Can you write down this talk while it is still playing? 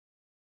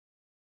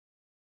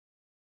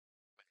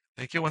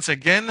Thank you once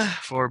again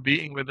for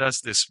being with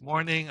us this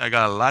morning. I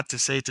got a lot to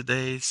say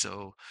today,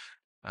 so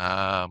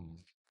um,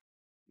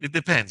 it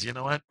depends. You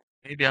know what?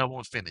 Maybe I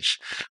won't finish,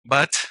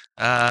 but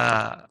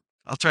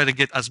I'll try to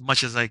get as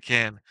much as I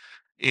can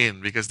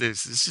in because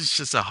this is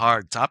just a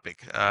hard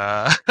topic.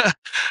 I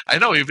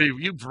know if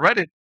you've read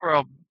it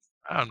I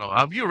don't know.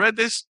 Have you read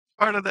this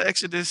part of the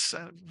Exodus?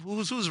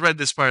 Who's read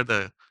this part of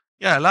the?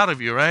 Yeah, a lot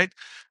of you, right?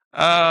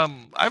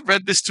 I've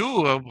read this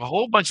too a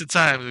whole bunch of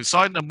times. We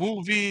saw it in a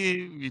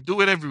movie. We do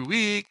it every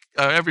week,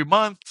 every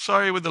month.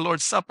 Sorry, with the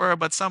Lord's Supper,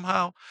 but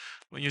somehow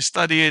when you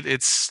study it,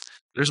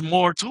 there's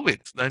more to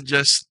it than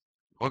just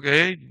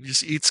okay,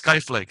 just eat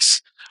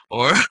skyflakes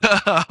or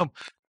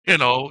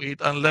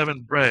eat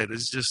unleavened bread.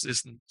 It's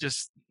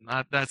just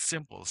not that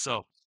simple.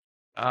 So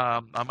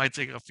I might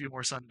take a few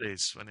more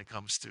Sundays when it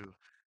comes to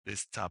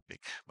this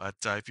topic. But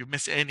if you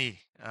miss any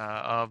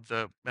of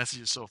the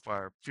messages so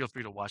far, feel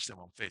free to watch them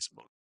on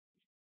Facebook.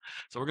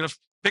 So we're gonna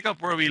pick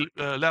up where we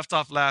left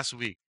off last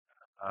week.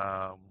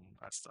 Um,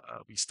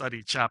 we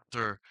studied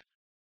chapter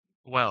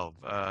 12,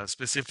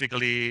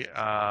 specifically,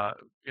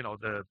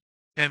 the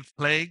 10th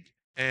plague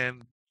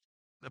and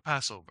the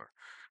Passover.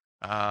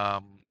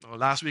 Well,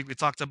 last week we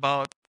talked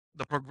about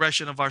the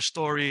progression of our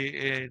story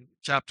in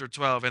chapter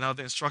 12 and how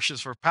the instructions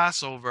for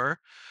Passover,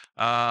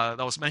 that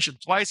was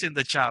mentioned twice in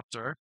the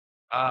chapter.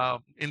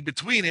 In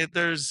between it,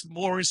 there's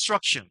more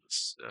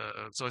instructions.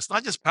 So it's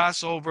not just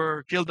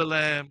Passover, kill the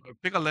lamb, or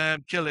pick a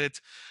lamb, kill it.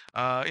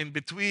 In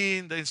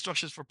between the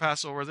instructions for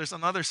Passover, there's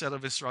another set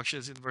of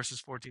instructions in verses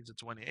 14 to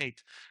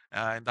 28.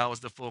 And that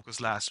was the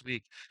focus last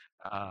week.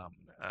 I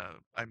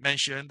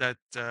mentioned that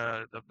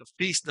the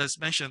feast that's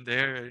mentioned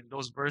there in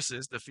those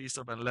verses, the Feast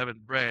of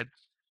Unleavened Bread,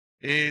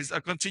 is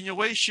a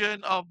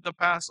continuation of the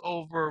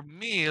Passover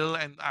meal,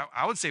 and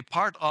I would say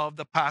part of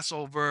the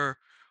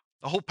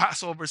whole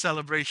Passover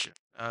celebration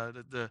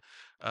that the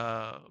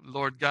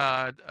Lord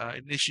God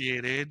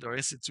initiated or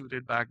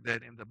instituted back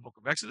then in the book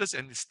of Exodus,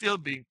 and is still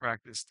being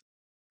practiced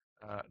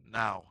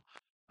now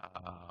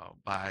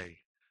by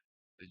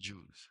the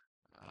Jews.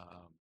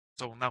 Um,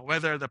 so now,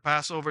 whether the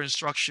Passover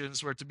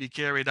instructions were to be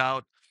carried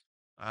out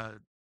uh,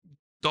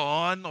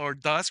 dawn or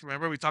dusk,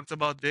 remember we talked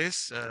about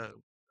this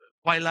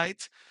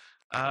twilight.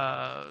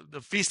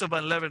 The Feast of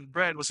Unleavened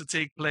Bread was to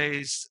take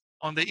place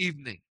on the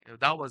evening.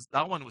 That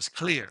one was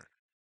clear.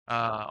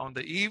 On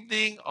the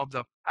evening of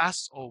the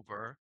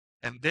Passover,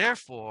 and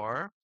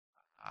therefore,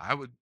 I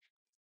would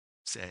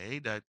say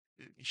that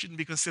it shouldn't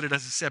be considered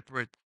as a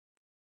separate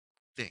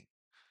thing,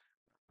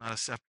 not a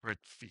separate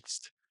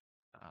feast.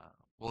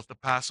 Both the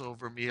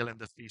Passover meal and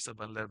the Feast of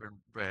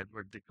Unleavened Bread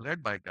were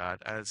declared by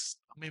God as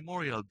a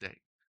memorial day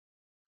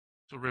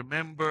to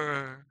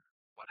remember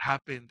what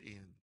happened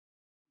in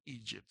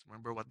Egypt.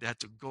 Remember what they had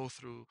to go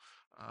through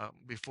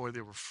before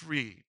they were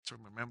free. To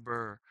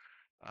remember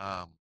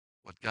um,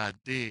 what God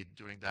did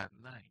during that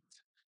night.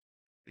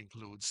 It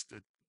includes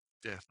the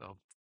death of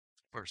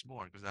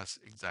firstborn, because that's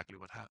exactly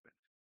what happened.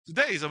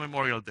 Today is a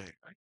Memorial Day,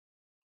 right?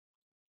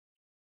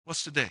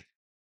 What's today?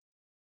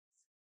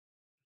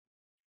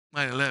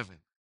 9/11.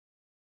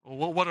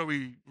 Well, what are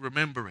we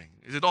remembering?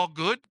 Is it all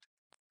good?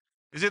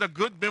 Is it a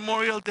good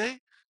Memorial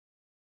Day?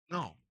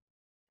 No,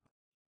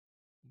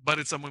 but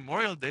it's a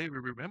Memorial Day. We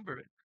remember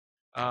it.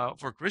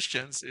 For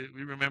Christians,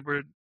 we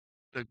remember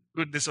the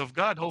goodness of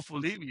God.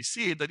 Hopefully, we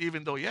see that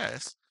even though,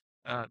 yes,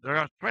 there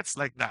are threats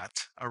like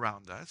that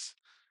around us,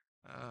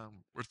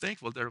 we're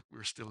thankful that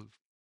we're still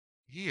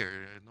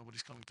here.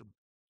 Nobody's coming to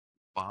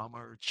bomb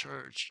our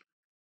church.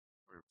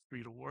 We're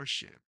free to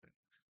worship.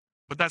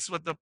 But that's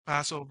what the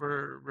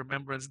Passover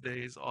Remembrance Day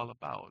is all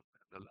about.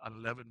 The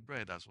unleavened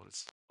bread, that's what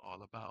it's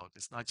all about.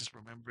 It's not just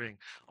remembering,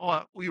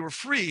 oh, we were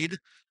freed.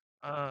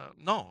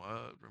 No,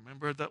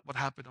 remember that what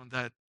happened on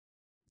that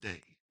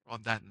day,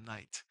 on that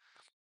night.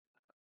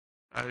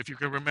 If you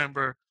can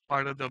remember,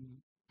 part of the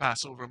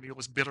Passover meal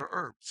was bitter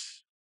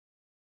herbs.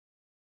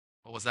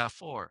 What was that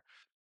for?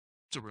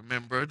 To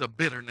remember the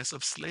bitterness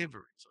of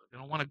slavery. So they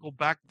don't want to go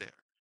back there.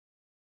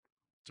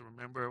 To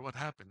remember what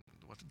happened,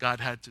 what God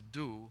had to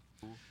do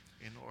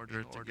in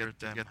order to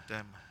get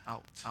them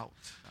out.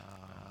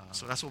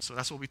 So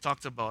that's what we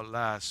talked about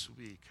last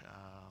week.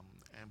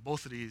 And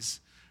both of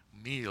these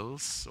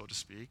meals, so to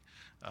speak,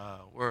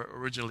 were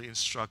originally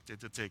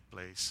instructed to take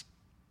place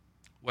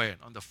when?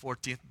 On the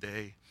 14th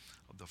day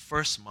of the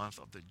first month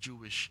of the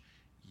Jewish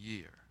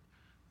year.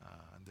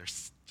 And they're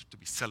to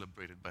be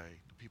celebrated by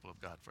the people of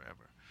God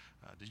forever.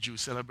 The Jews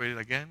celebrate it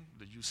again.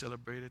 The Jews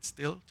celebrate it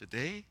still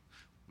today.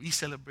 We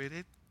celebrate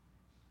it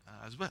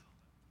as well,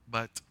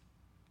 but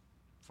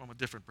from a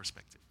different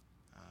perspective.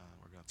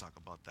 We're going to talk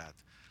about that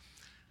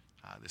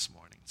this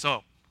morning.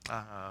 So,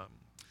 um,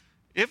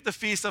 if the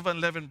Feast of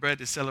Unleavened Bread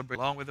is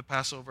celebrated along with the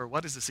Passover,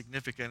 what is the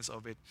significance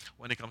of it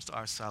when it comes to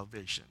our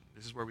salvation?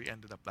 This is where we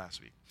ended up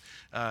last week.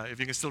 If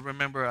you can still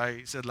remember,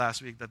 I said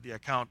last week that the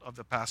account of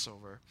the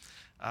Passover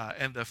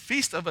and the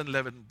Feast of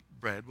Unleavened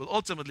Bread will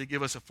ultimately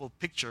give us a full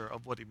picture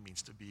of what it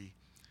means to be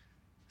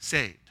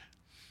saved.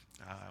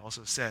 I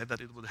also said that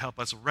it would help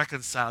us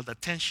reconcile the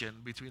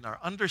tension between our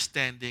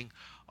understanding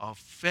of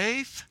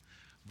faith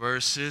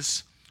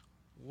versus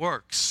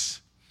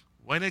works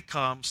when it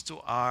comes to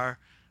our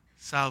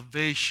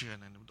salvation.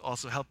 And it would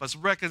also help us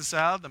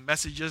reconcile the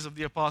messages of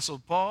the Apostle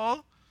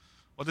Paul.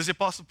 What does the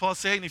Apostle Paul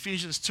say in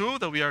Ephesians 2?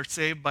 That we are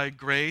saved by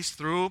grace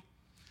through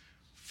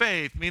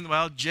faith.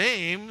 Meanwhile,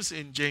 James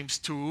in James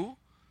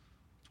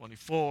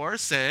 2:24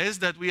 says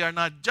that we are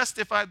not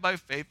justified by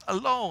faith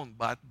alone,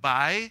 but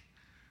by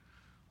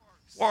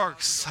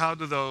works. How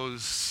do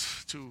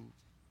those two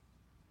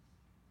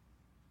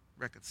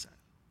reconcile?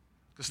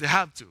 Because they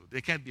have to.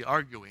 They can't be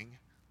arguing.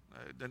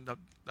 Then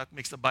that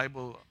makes the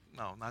Bible,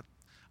 no, not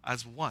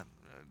as one.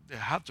 They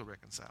have to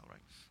reconcile,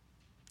 right?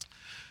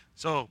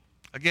 So,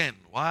 again,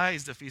 why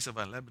is the Feast of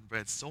Unleavened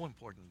Bread so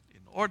important?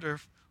 In order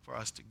for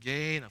us to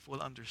gain a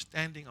full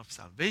understanding of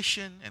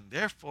salvation and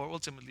therefore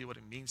ultimately what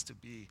it means to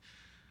be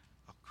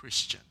a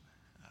Christian.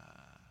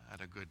 I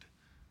had a good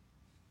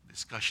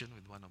discussion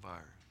with one of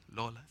our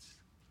Lolas.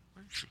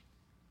 Where is she?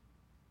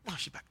 Oh,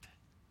 she's back there.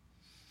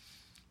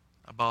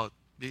 About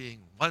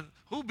being one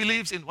who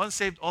believes in one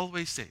saved,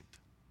 always saved.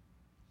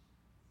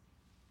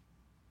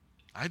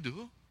 I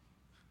do.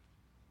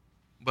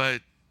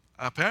 But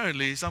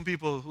apparently some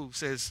people who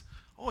says,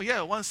 oh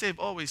yeah, once saved,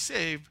 always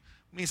saved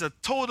means a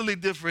totally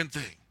different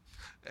thing.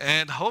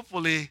 And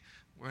hopefully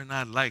we're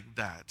not like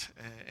that.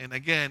 And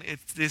again,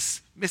 it's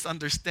this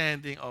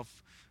misunderstanding of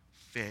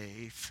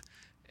faith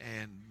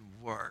and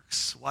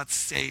works. What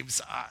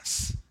saves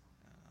us?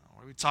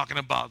 What are we talking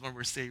about when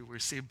we're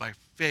saved by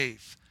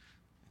faith?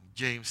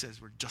 James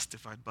says we're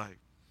justified by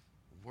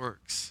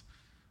works.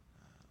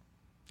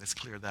 Let's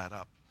clear that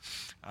up.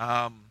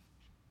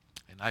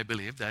 And I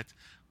believe that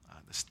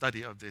the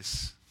study of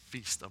this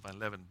Feast of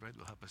Unleavened Bread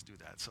will help us do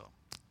that. So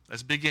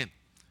let's begin.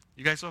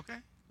 You guys okay?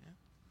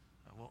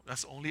 Yeah? Well,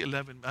 that's only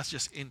 11. That's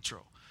just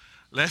intro.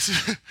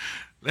 Let's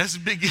let's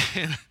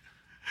begin.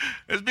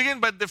 Let's begin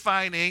by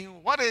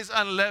defining what is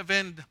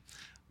unleavened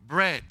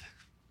bread.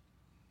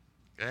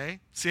 Okay?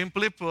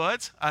 Simply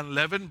put,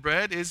 unleavened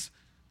bread is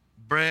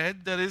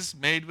bread that is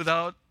made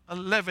without a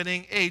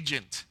leavening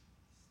agent.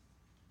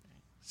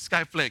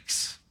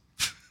 Skyflakes.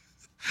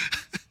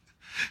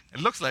 It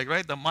looks like,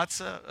 right? The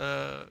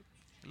matzah,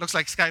 it looks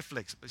like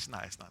skyflakes, but it's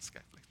not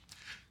skyflakes.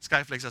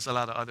 Skyflakes has a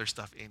lot of other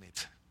stuff in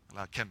it, a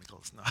lot of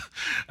chemicals. No.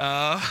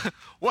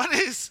 What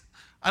is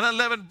an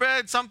unleavened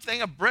bread?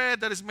 A bread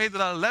that is made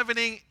with a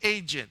leavening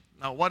agent.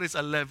 Now, what is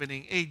a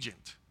leavening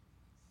agent?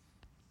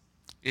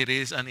 It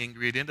is an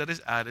ingredient that is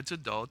added to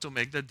dough to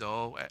make the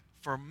dough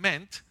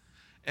ferment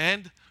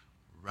and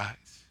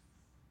rise.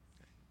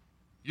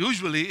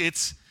 Usually,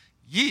 it's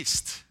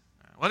yeast.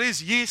 What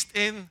is yeast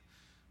in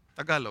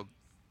Tagalog?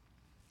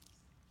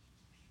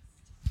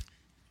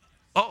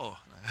 Oh,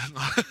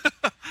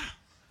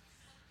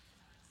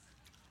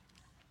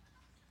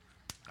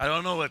 I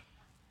don't know what.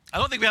 I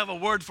don't think we have a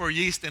word for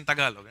yeast in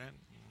Tagalog.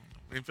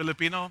 In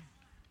Filipino,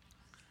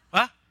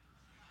 huh?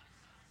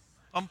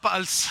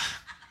 Pampaals.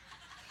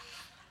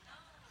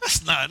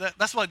 That's not.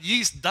 That's what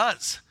yeast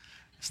does.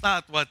 It's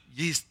not what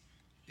yeast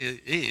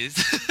is.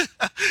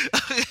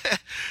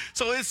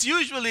 So it's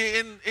usually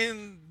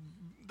in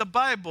the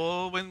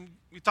Bible when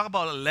we talk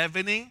about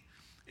leavening,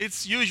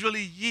 it's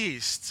usually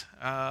yeast.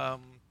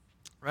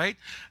 Right?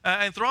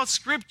 And throughout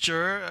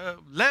Scripture,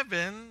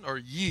 leaven or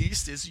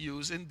yeast is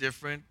used in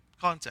different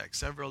contexts,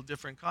 several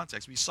different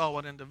contexts. We saw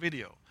one in the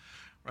video,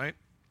 right?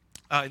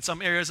 In some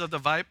areas of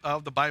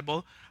the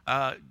Bible,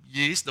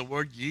 yeast, the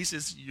word yeast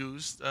is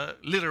used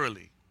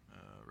literally,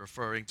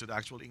 referring to the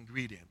actual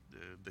ingredient,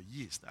 the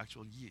yeast, the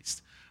actual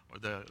yeast, or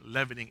the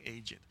leavening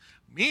agent.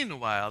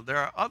 Meanwhile, there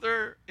are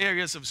other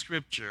areas of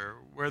Scripture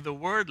where the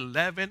word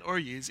leaven or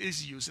yeast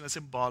is used in a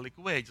symbolic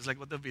way, just like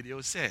what the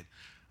video said.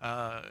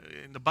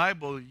 In the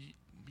Bible,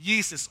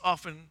 yeast is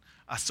often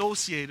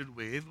associated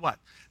with what?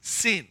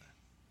 Sin.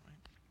 Right?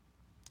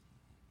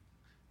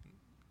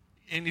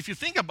 And if you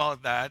think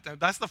about that,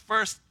 that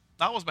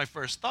was my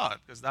first thought,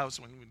 because that was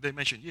when they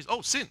mentioned yeast.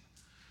 Oh, sin.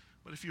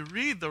 But if you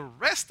read the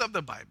rest of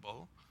the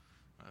Bible,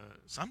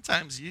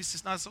 sometimes yeast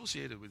is not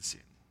associated with sin.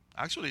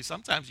 Actually,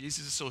 sometimes yeast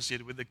is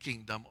associated with the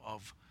kingdom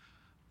of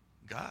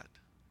God.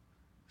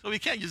 So we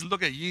can't just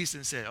look at yeast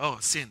and say, oh,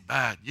 sin,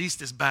 bad.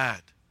 Yeast is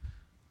bad.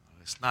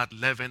 Let's not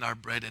leaven our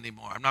bread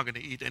anymore. I'm not going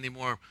to eat any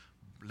more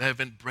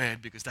leavened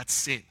bread because that's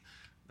sin.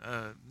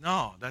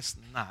 No, that's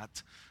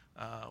not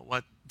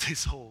what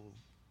this whole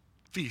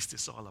feast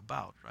is all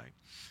about, right?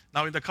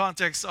 Now, in the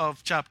context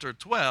of chapter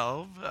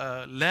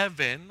 12,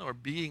 leaven or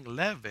being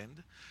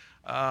leavened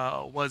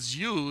was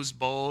used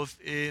both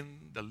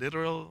in the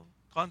literal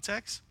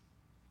context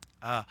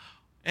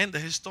and the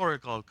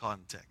historical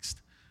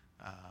context,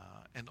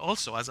 and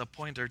also as a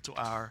pointer to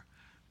our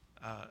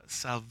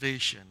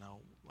salvation. Now,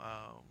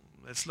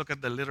 let's look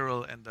at the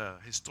literal and the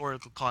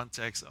historical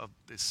context of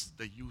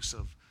the use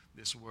of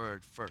this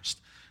word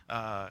first.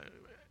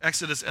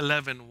 Exodus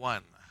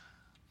 11:1.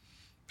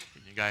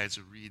 Can you guys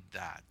read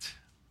that?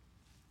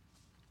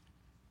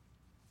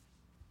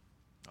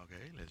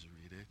 Okay, let's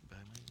read it.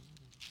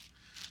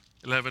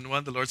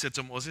 11:1, the Lord said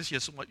to Moses,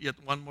 yes, yet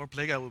one more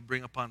plague I will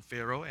bring upon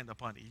Pharaoh and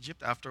upon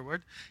Egypt.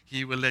 Afterward,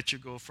 he will let you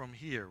go from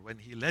here. When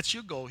he lets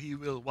you go, he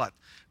will what?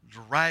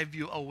 Drive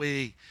you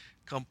away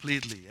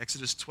completely.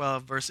 Exodus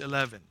 12, verse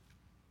 11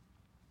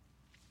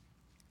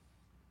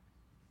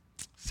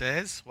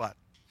 says what?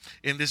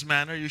 In this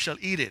manner you shall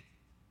eat it.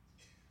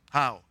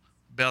 How?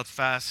 Belt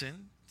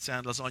fastened,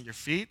 sandals on your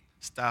feet,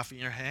 staff in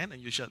your hand,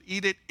 and you shall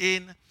eat it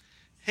in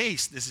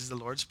haste. This is the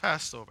Lord's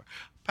Passover.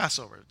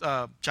 Passover,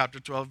 chapter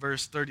 12,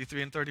 verse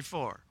 33 and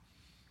 34.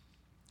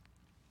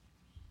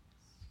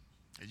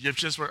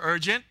 Egyptians were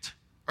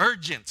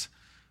urgent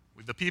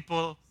with the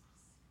people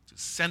to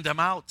send them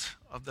out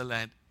of the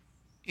land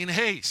in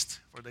haste,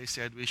 for they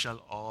said, we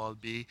shall all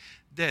be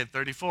dead.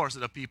 34, so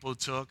the people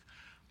took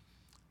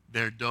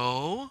their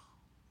dough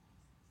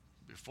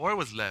before it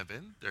was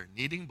leavened, their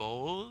kneading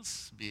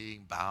bowls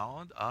being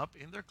bound up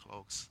in their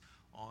cloaks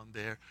on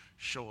their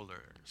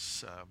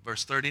shoulders.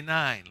 Verse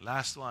 39,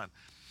 last one.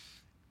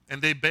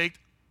 And they baked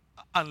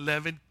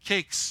unleavened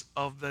cakes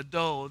of the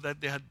dough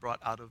that they had brought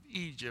out of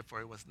Egypt,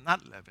 for it was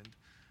not leavened,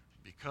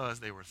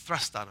 because they were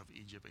thrust out of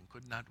Egypt and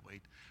could not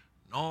wait,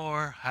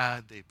 nor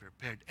had they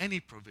prepared any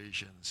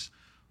provisions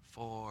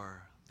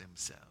for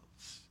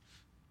themselves.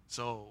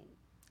 So,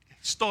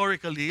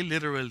 historically,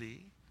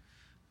 literally,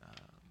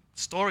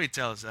 story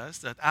tells us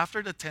that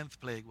after the 10th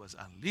plague was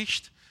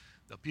unleashed,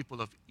 the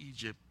people of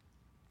Egypt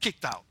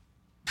kicked out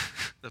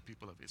the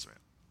people of Israel.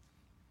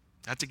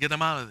 Had to get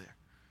them out of there.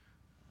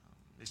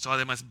 They saw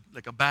them as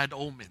like a bad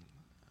omen.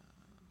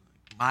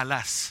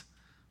 Malas,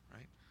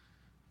 right?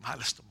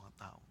 Malas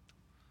tumatawag.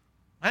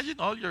 Imagine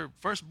all your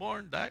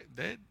firstborn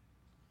dead.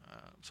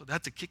 So they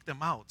had to kick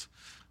them out.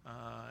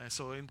 And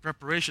so in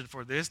preparation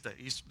for this, that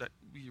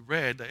we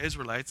read, the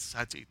Israelites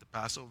had to eat the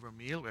Passover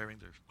meal, wearing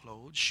their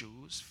clothes,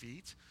 shoes,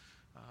 feet,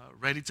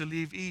 ready to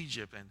leave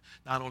Egypt. And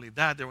not only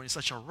that, they were in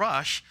such a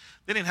rush,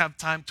 they didn't have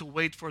time to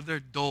wait for their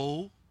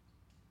dough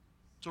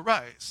to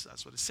rise.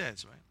 That's what it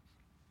says, right?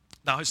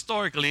 Now,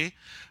 historically,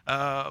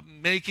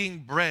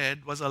 making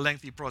bread was a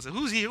lengthy process.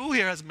 Who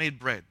here has made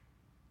bread?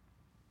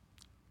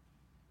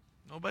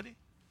 Nobody?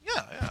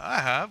 Yeah, I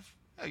have.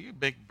 Yeah, you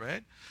bake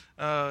bread.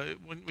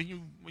 When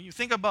you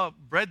think about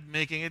bread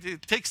making,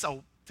 it takes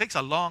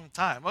a long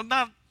time. Well,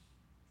 not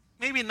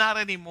maybe not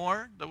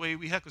anymore the way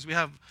we have, because we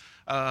have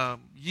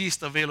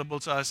yeast available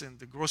to us in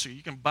the grocery.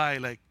 You can buy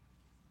like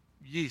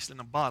yeast in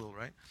a bottle,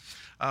 right?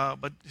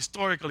 But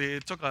historically,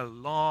 it took a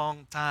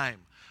long time.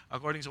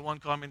 According to one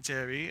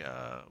commentary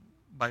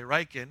by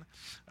Ryken,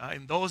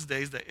 in those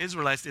days, the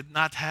Israelites did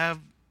not have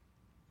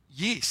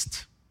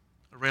yeast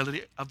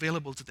readily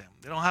available to them.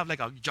 They don't have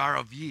like a jar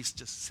of yeast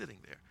just sitting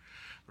there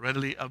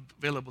readily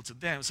available to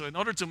them. So in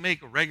order to make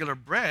regular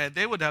bread,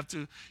 they would have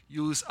to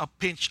use a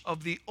pinch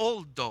of the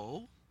old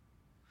dough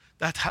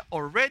that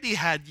already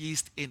had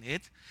yeast in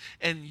it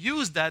and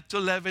use that to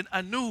leaven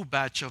a new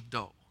batch of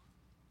dough.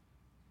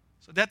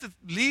 So they had to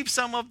leave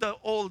some of the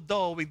old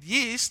dough with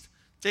yeast,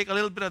 take a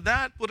little bit of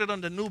that, put it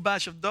on the new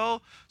batch of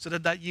dough so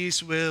that that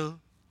yeast will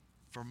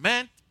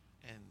ferment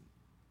and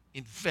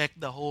infect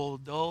the whole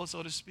dough,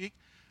 so to speak.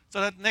 So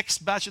that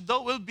next batch of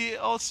dough will be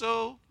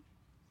also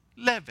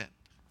leavened.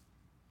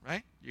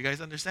 Right? You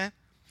guys understand?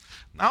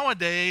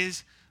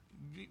 Nowadays,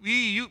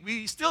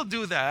 we still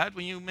do that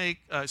when you make,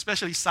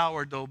 especially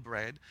sourdough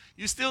bread.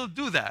 You still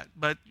do that,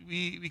 but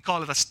we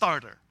call it a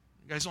starter.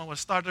 You guys know what a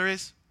starter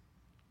is?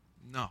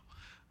 No,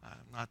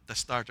 not the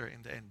starter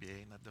in the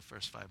NBA, not the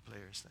first five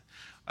players.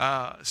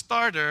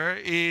 Starter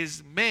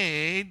is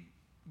made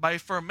by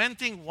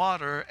fermenting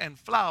water and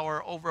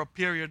flour over a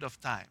period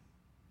of time.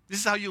 This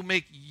is how you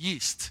make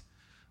yeast.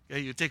 Okay,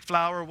 you take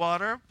flour,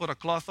 water, put a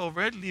cloth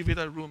over it, leave it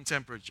at room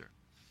temperature.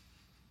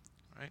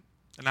 Right?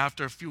 And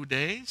after a few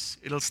days,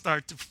 it'll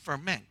start to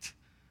ferment.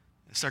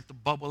 It'll start to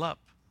bubble up.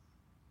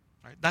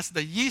 Right? That's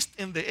the yeast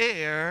in the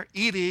air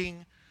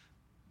eating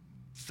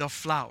the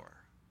flour.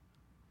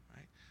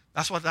 Right?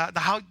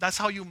 That's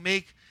how you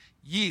make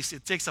yeast.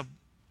 It takes a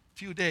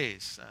few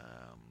days.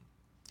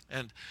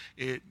 And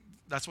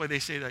that's why they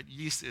say that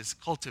yeast is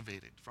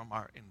cultivated from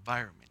our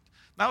environment.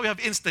 Now we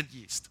have instant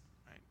yeast.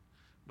 Right?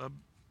 But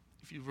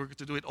if you were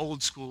to do it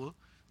old school,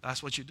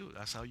 that's what you do.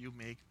 That's how you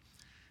make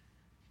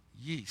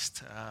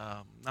yeast.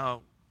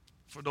 Now,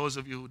 for those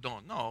of you who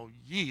don't know,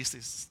 yeast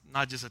is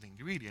not just an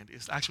ingredient,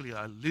 it's actually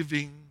a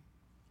living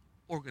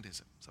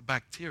organism. It's a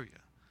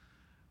bacteria,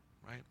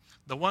 right?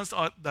 The ones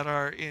that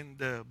are in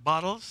the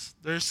bottles,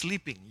 they're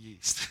sleeping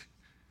yeast.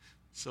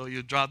 So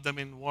you drop them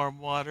in warm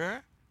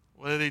water,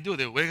 what do?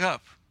 They wake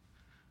up,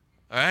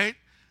 all right?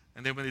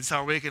 And then when they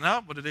start waking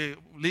up, what are they?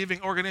 Living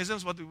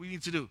organisms, what do we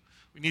need to do?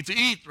 We need to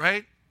eat,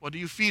 right? What do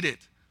you feed it?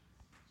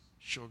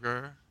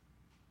 Sugar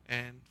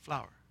and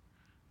flour.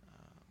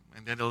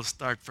 And then it'll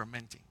start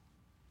fermenting.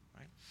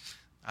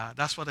 Right?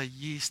 That's what a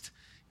yeast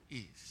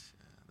is.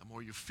 The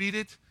more you feed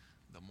it,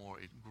 the more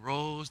it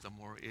grows, the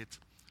more it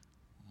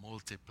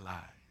multiplies.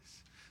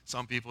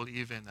 Some people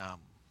even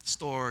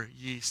store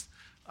yeast.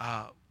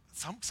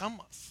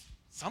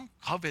 Some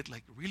covet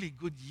like really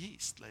good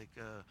yeast, like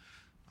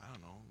I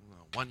don't know,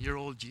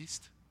 1-year-old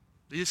yeast.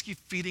 They just keep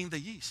feeding the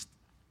yeast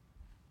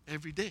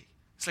every day.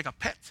 It's like a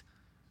pet,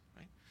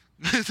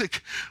 right?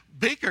 Like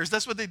bakers,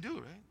 that's what they do,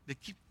 right? They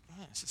keep.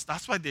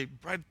 That's why the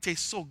bread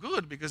tastes so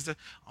good because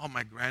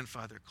my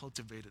grandfather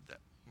cultivated that.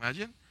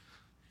 Imagine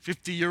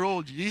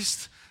 50-year-old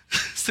yeast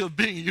still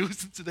being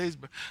used in today's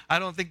bread. I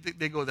don't think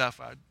they go that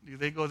far. Do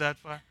they go that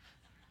far?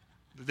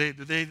 Do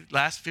they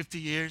last 50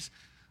 years?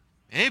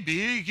 Maybe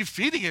you keep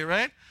feeding it,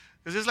 right?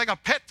 Because it's like a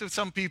pet to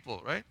some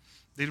people, right?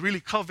 They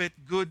really covet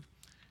good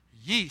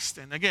yeast.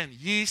 And again,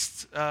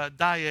 yeast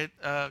diet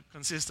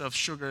consists of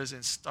sugars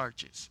and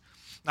starches.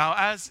 Now,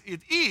 as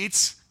it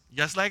eats,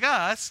 just like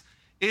us,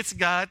 it's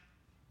got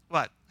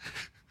what?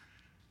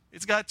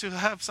 It's got to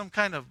have some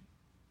kind of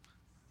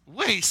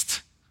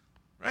waste,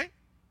 right?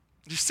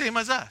 The same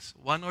as us,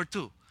 one or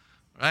two,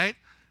 right?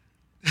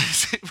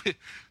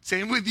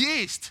 Same with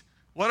yeast.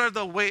 What are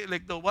the way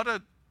like the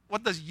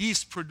what does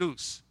yeast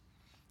produce?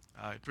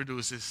 It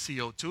produces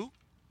CO2,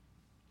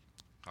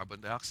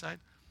 carbon dioxide,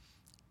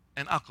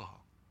 and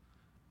alcohol.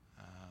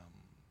 Um,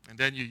 and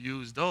then you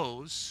use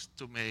those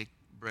to make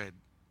bread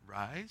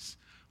rise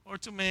or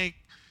to make,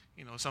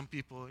 some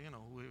people,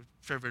 with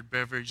favorite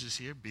beverages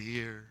here,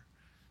 beer,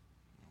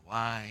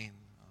 wine,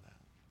 all that.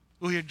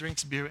 Who here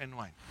drinks beer and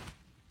wine?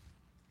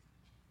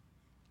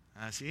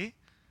 See?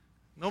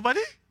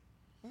 Nobody?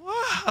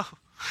 Wow.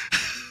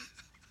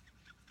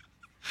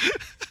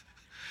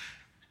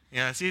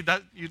 Yeah, see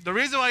the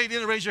reason why you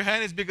didn't raise your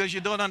hand is because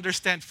you don't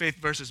understand faith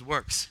versus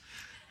works.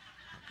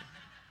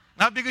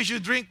 Not because you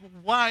drink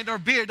wine or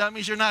beer, that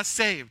means you're not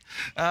saved.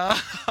 So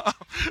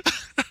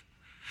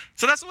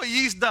that's what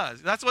yeast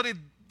does. That's what it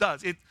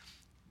does. It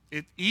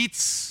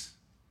eats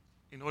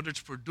in order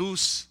to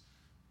produce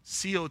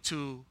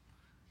CO2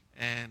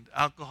 and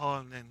alcohol,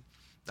 and then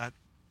that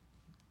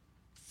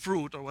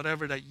fruit or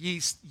whatever that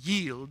yeast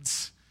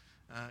yields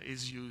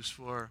is used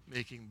for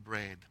making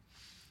bread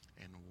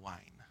and wine.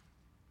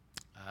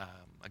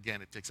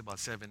 Again, it takes about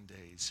 7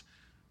 days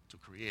to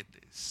create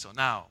this. So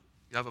now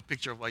you have a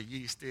picture of what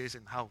yeast is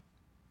and how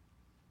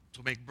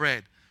to make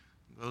bread.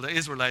 Well, the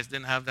Israelites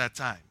didn't have that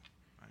time.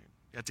 Right?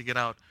 They had to get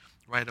out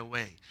right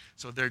away.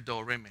 So their dough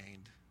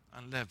remained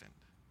unleavened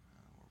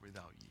or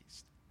without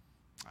yeast.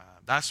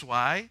 That's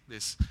why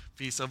this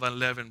Feast of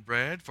Unleavened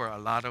Bread for a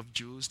lot of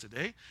Jews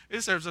today,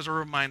 it serves as a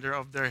reminder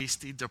of their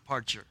hasty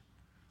departure,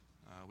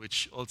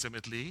 which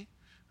ultimately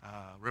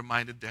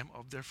reminded them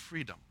of their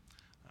freedom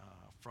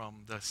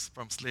from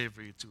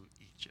slavery to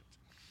Egypt.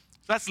 So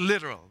that's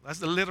literal.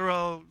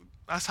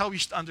 That's how we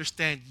should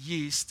understand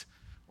yeast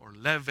or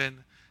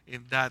leaven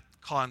in that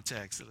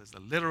context. It is the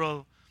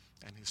literal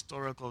and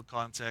historical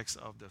context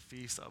of the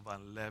Feast of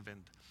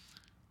Unleavened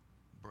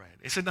Bread.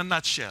 It's in a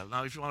nutshell.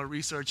 Now, if you want to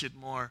research it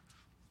more,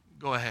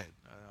 go ahead.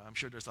 I'm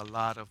sure there's a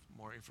lot of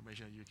more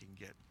information you can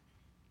get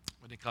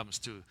when it comes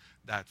to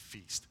that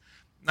feast.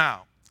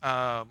 Now,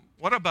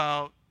 what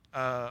about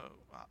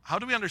how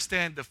do we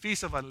understand the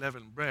Feast of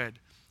Unleavened Bread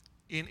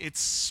in its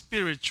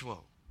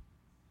spiritual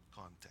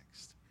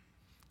context?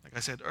 Like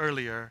I said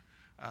earlier,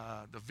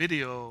 the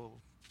video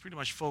pretty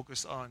much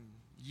focused on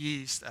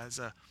yeast as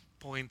a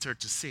pointer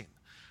to sin.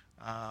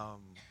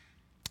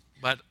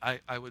 But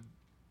I would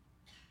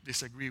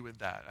disagree with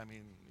that. I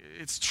mean,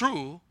 it's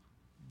true,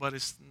 but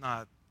it's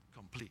not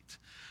complete.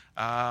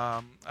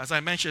 As I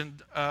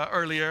mentioned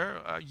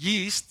earlier,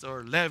 yeast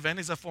or leaven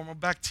is a form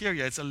of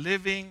bacteria. It's a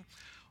living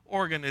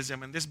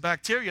organism, and this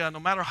bacteria, no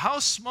matter how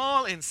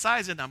small in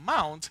size and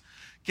amount,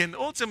 can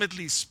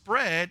ultimately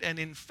spread and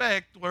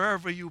infect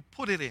wherever you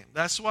put it in.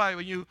 That's why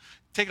when you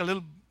take a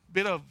little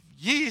bit of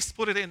yeast,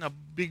 put it in a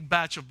big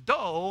batch of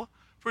dough,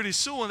 pretty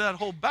soon that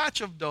whole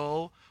batch of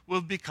dough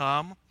will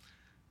become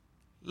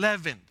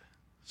leavened.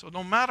 So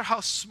no matter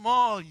how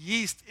small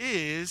yeast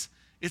is,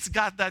 it's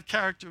got that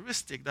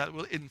characteristic that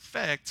will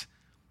infect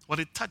what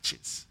it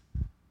touches,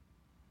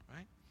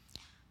 right?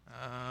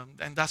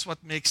 And that's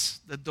what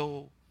makes the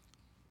dough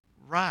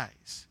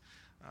rise.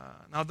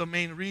 Now, the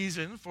main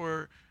reason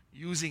for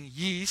using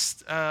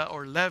yeast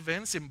or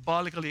leaven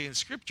symbolically in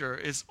Scripture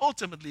is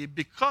ultimately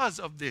because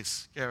of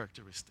this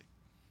characteristic.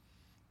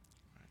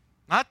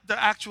 Right? Not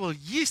the actual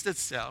yeast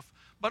itself,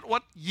 but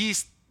what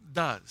yeast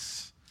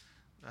does.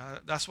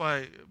 That's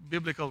why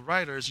biblical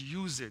writers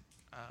use it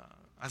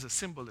as a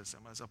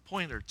symbolism, as a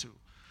pointer to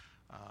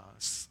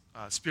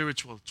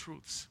spiritual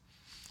truths.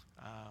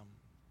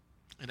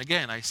 And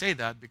again, I say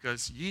that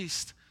because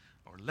yeast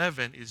or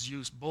leaven is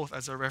used both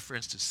as a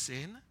reference to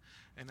sin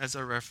and as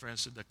a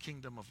reference to the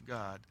kingdom of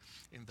God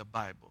in the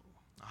Bible.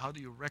 Now, how do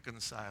you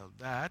reconcile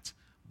that?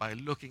 By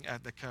looking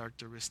at the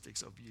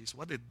characteristics of yeast,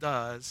 what it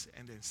does,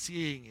 and then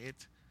seeing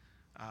it,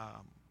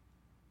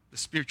 the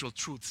spiritual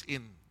truths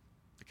in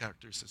the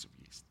characteristics of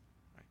yeast.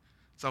 Right?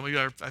 Some of you,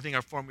 I think,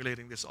 are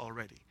formulating this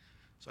already.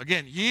 So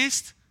again,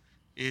 yeast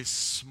is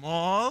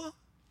small,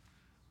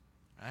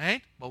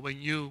 right? But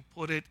when you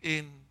put it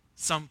in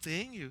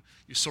something, you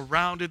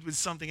surround it with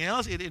something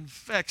else, it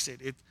infects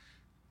it. It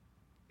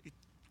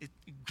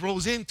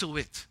grows into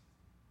it.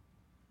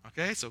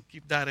 Okay, so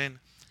keep that in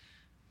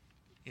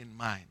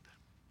mind.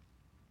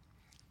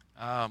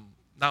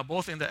 Now,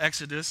 both in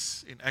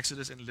Exodus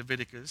and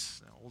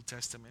Leviticus, Old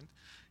Testament,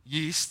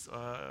 yeast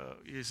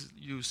is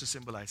used to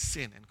symbolize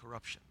sin and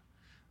corruption.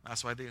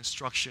 That's why the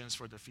instructions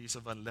for the Feast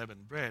of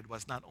Unleavened Bread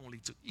was not only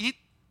to eat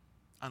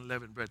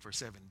unleavened bread for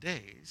 7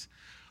 days,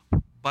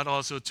 but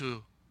also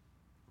to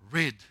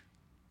rid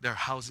their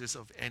houses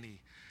of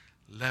any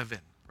leaven.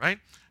 Right?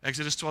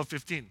 Exodus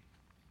 12:15.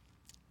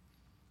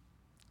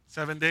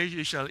 7 days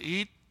you shall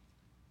eat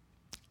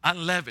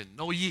unleavened,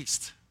 no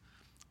yeast.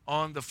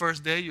 On the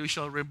first day you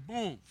shall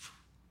remove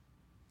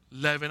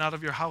leaven out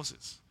of your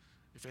houses.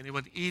 If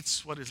anyone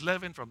eats what is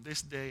leavened from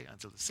this day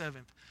until the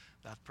seventh,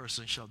 that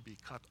person shall be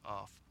cut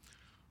off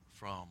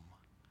from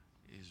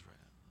Israel.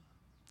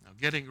 Now,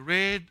 getting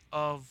rid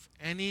of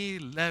any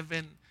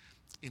leaven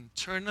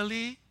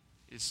internally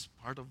is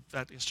part of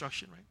that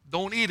instruction, right?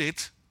 Don't eat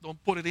it,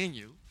 don't put it in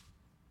you.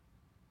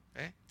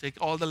 Okay?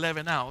 Take all the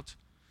leaven out.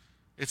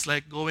 It's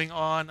like going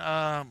on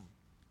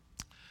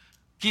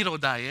keto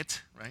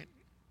diet, right?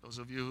 Those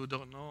of you who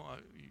don't know,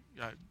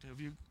 have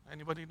you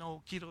anybody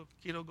know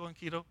keto going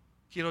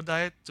keto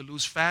diet to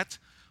lose fat?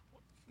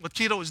 What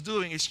keto is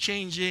doing is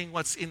changing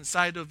what's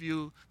inside of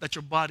you that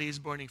your body is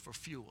burning for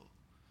fuel,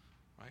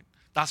 right?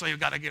 That's why you've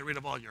got to get rid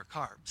of all your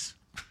carbs.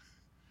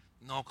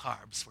 No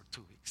carbs for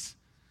 2 weeks.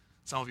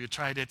 Some of you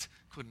tried it,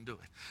 couldn't do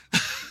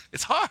it.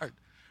 It's hard,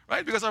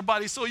 right? Because our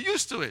body's so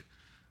used to it.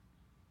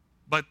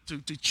 But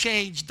to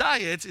change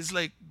diets is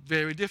like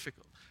very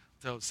difficult.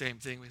 So same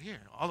thing with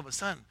here. All of a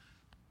sudden,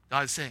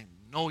 God's saying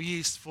no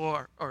yeast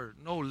for, or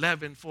no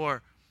leaven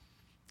for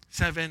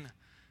 7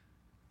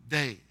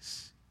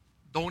 days.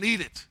 Don't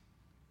eat it.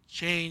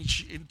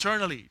 Change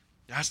internally.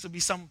 There has to be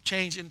some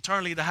change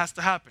internally that has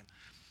to happen.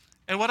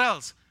 And what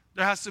else?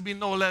 There has to be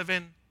no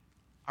leaven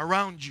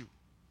around you,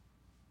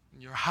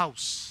 in your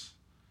house.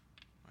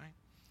 Right?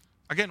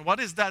 Again, what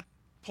is that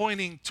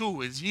pointing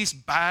to? Is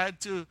yeast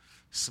bad to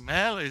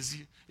smell? Is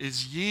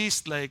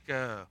yeast like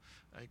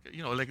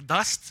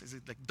dust? Is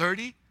it like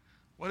dirty?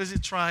 What is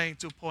it trying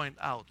to point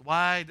out?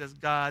 Why does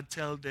God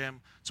tell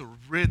them to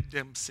rid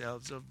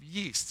themselves of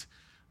yeast?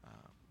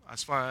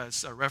 As far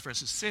as a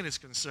reference to sin is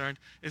concerned,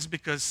 it's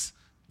because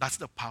that's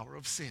the power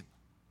of sin.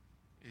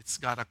 It's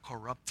got a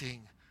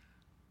corrupting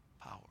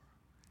power.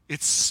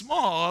 It's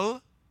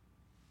small.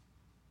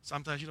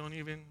 Sometimes you don't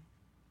even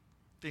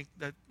think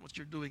that what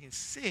you're doing is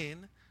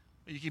sin,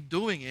 but you keep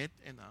doing it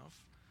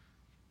enough,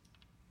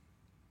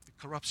 it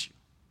corrupts you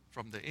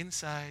from the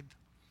inside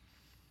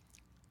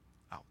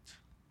out.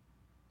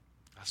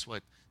 That's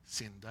what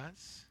sin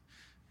does.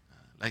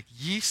 Like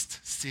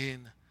yeast,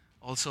 sin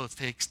also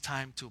takes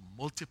time to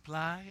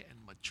multiply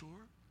and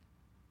mature.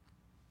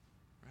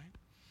 Right?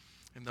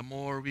 And the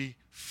more we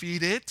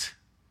feed it,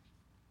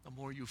 the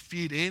more you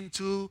feed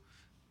into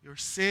your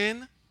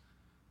sin,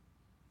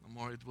 the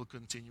more it will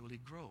continually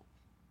grow.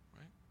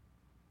 Right?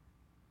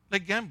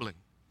 Like gambling.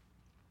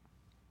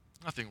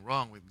 Nothing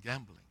wrong with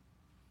gambling.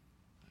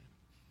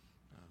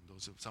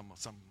 Right? Some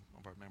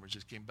of our members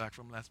just came back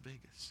from Las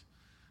Vegas.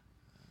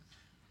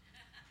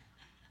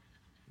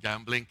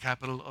 Gambling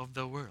capital of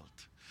the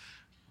world.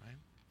 Right?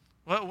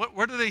 Well,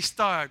 where do they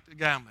start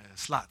gambling?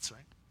 Slots,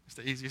 right? It's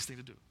the easiest thing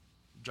to do.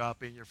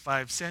 Drop in your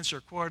 5 cents,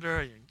 your quarter,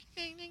 and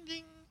ding, ding,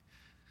 ding.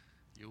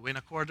 You win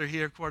a quarter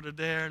here, quarter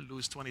there,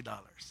 lose $20.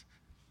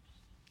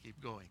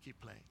 Keep going, keep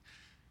playing.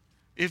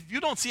 If you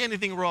don't see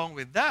anything wrong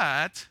with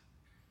that,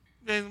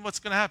 then what's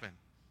going to happen?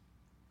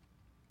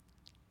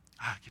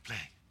 Keep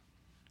playing.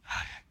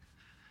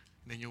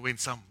 And then you win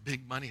some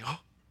big money.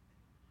 Oh,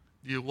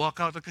 do you walk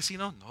out of the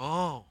casino?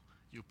 No.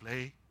 You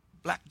play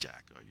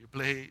blackjack or you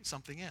play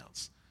something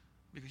else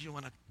because you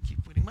want to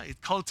keep winning money.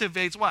 It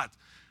cultivates what?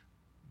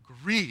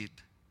 Greed.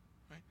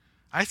 Right?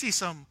 I see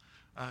some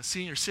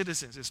senior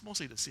citizens. It's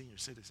mostly the senior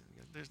citizens.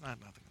 There's not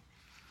nothing.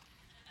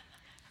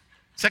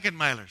 Second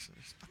milers.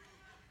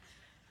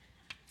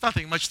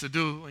 Nothing much to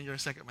do when you're a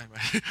second miler.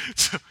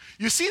 So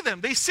you see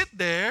them. They sit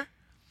there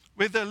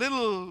with a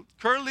little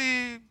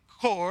curly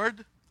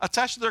cord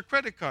attached to their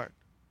credit card,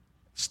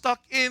 stuck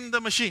in the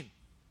machine.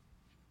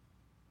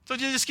 So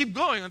you just keep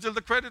going until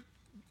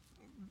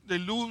they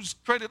lose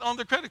credit on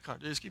the credit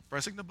card. They just keep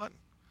pressing the button.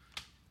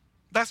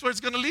 That's where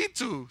it's going to lead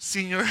to,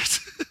 seniors,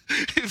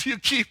 if you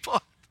keep on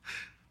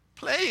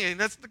playing.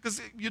 That's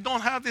because you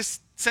don't have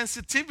this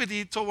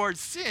sensitivity towards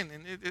sin.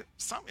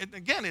 And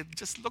again, it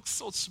just looks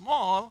so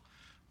small.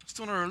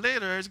 Sooner or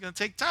later, it's going to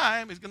take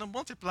time. It's going to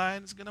multiply,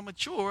 and it's going to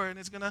mature, and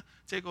it's going to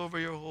take over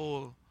your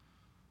whole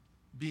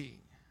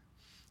being.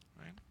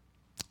 Right?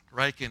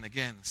 Ryken,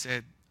 again,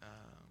 said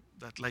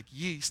that like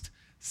yeast,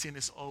 sin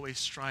is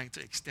always trying to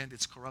extend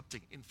its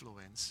corrupting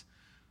influence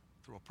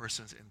through a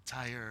person's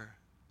entire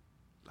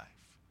life.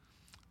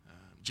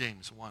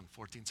 James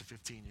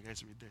 1:14-15. You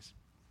guys read this.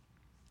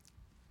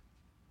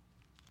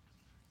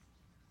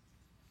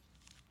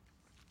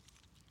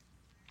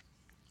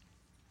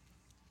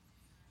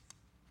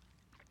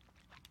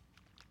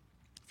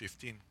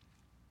 15.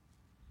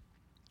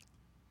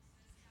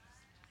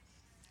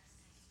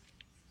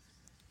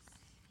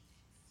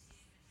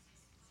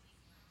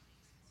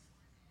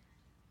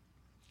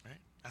 Right?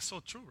 That's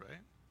so true, right?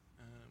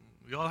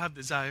 We all have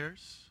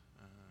desires,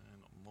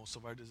 and most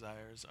of our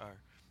desires are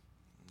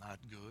not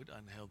good,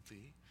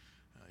 unhealthy.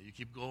 You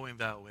keep going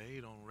that way,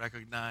 you don't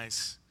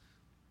recognize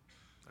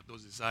that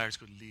those desires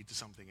could lead to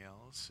something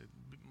else. It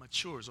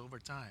matures over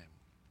time.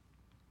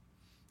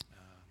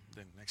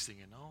 Then next thing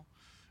you know,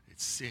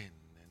 it's sin,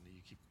 and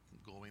you keep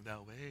going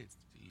that way.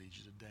 It leads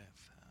you to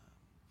death.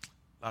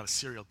 A lot of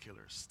serial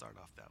killers start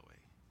off that way.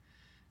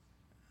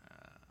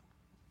 Uh,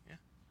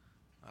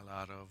 yeah, a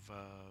lot of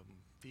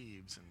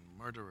thieves and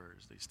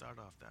murderers, they start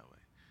off that way.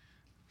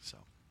 So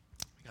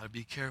you got to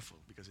be careful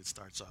because it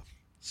starts off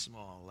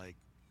small, like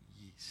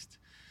yeast.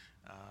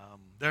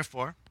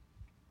 Therefore,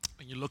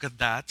 when you look at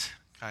that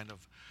kind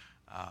of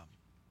um,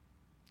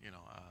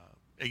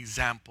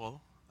 example,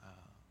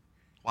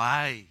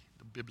 why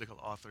the biblical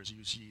authors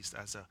use yeast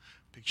as a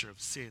picture of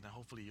sin, and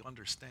hopefully you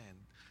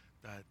understand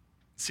that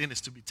sin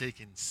is to be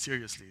taken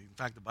seriously. In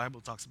fact, the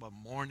Bible talks about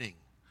mourning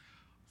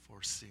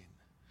for sin.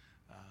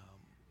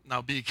 Now,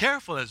 be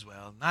careful as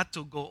well not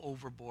to go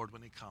overboard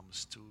when it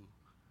comes to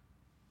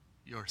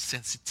your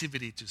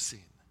sensitivity to sin.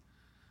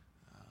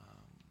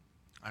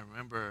 I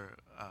remember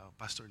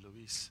Pastor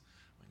Luis,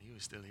 when he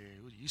was still here,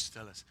 he used to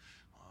tell us,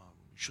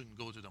 you shouldn't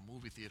go to the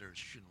movie theaters,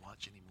 you shouldn't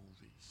watch any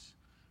movies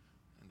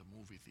in the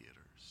movie theaters.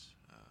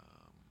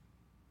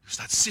 Because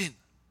that's sin.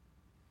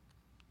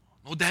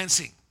 No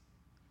dancing.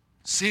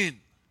 Sin.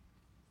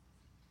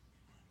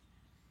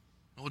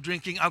 No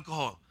drinking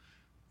alcohol.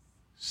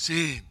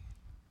 Sin.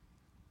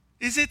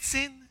 Is it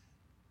sin?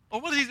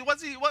 Or what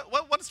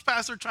is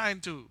Pastor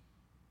trying to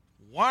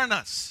warn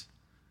us?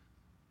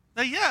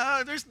 That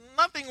yeah, there's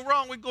nothing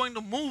wrong with going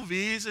to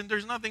movies, and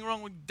there's nothing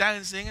wrong with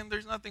dancing, and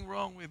there's nothing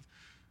wrong with,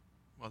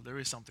 well, there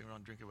is something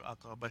wrong drinking with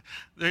alcohol, but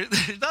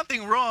there's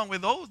nothing wrong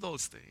with all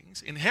those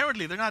things.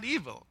 Inherently, they're not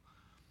evil.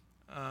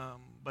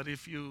 But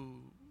if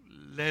you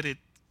let it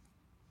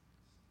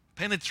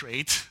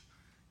penetrate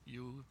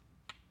you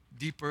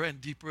deeper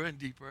and deeper and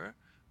deeper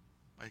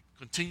by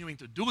continuing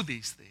to do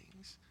these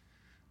things,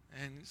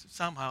 and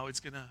somehow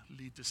it's going to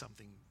lead to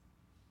something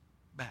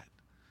bad,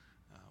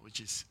 which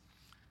is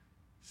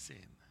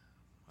sin.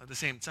 At the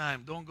same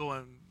time, don't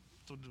go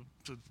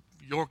to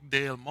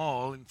Yorkdale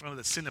Mall in front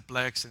of the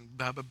Cineplex and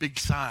have a big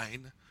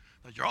sign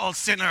that you're all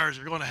sinners,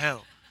 you're going to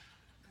hell.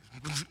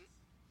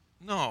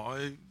 No,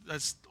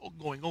 that's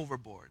going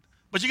overboard.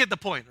 But you get the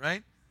point,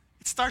 right?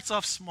 It starts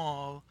off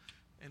small,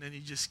 and then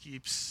it just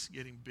keeps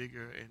getting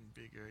bigger and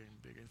bigger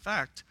and bigger. In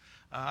fact,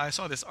 I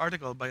saw this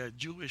article by a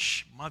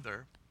Jewish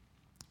mother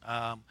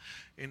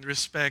in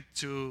respect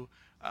to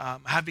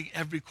having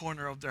every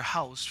corner of their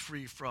house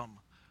free from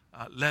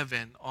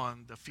leaven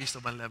on the Feast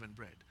of Unleavened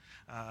Bread.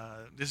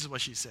 This is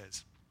what she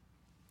says.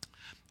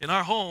 In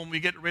our home, we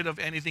get rid of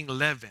anything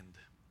leavened,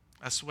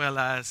 as well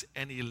as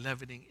any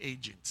leavening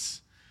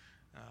agents.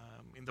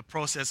 In the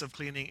process of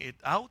cleaning it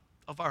out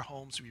of our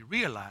homes, we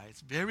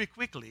realize very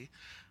quickly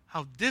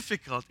how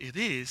difficult it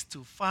is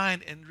to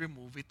find and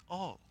remove it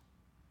all.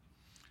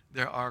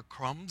 There are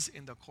crumbs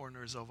in the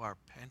corners of our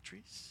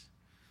pantries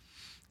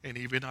and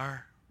even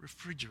our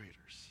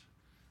refrigerators.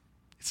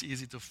 It's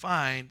easy to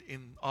find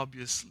in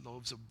obvious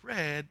loaves of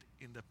bread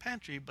in the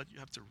pantry, but you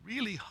have to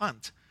really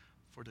hunt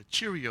for the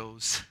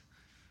Cheerios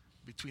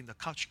between the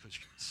couch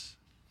cushions.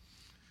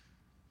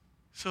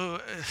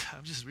 So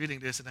I'm just reading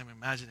this and I'm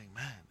imagining,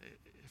 man,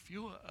 if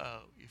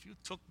you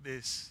took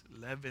this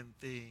leaven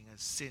thing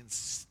as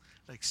sins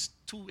like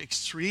too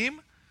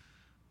extreme,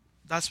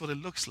 that's what it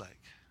looks like.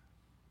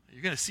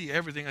 You're gonna see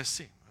everything as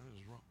sin. That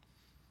is wrong.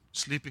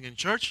 Sleeping in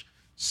church,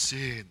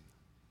 sin.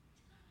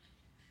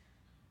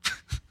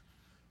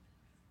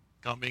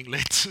 Coming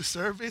late to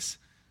service,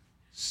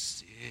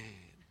 sin.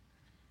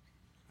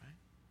 Right?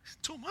 It's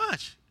too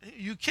much.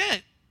 You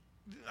can't.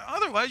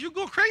 Otherwise, you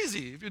go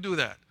crazy if you do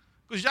that.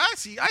 Because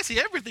I see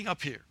everything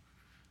up here.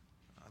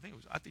 I think it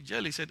was Ati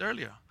Jelly said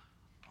earlier.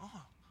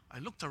 Oh, I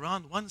looked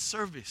around one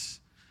service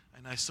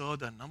and I saw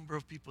the number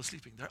of people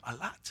sleeping. There are a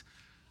lot.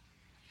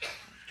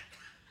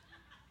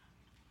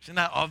 Isn't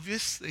that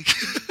obvious?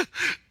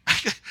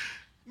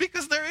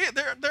 Because there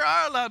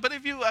are a lot. But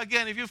if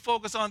you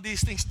focus on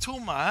these things too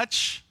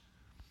much,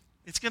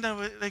 it's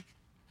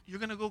you're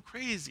gonna go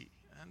crazy.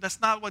 And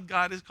that's not what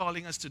God is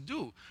calling us to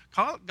do.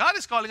 God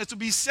is calling us to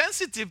be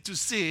sensitive to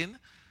sin,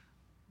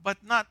 but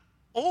not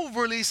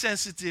overly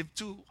sensitive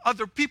to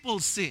other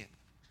people's sin.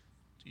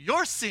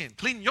 Your sin,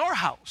 clean your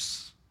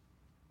house.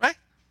 Right?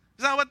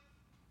 Is that what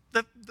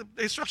the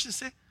instructions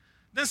say? It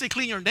doesn't say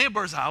clean your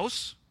neighbor's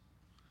house.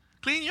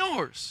 Clean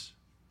yours.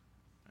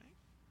 Right?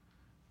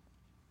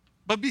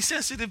 But be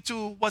sensitive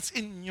to what's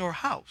in your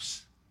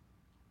house.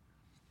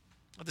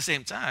 At the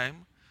same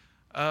time,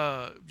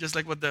 just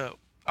like what the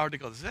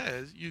article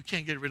says, you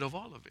can't get rid of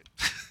all of it.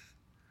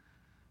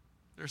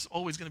 There's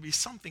always going to be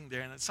something there,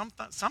 and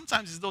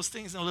sometimes it's those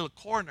things in little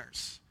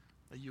corners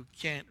that you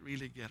can't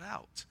really get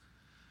out.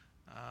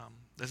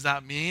 Does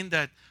that mean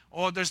that,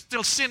 oh, there's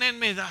still sin in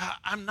me, that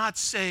I'm not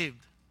saved?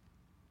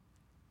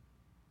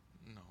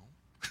 No.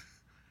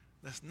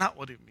 That's not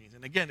what it means.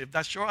 And again, if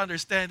that's your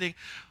understanding,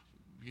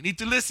 you need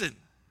to listen.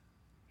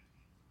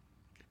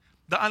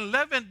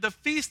 The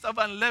feast of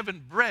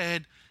unleavened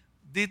bread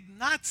did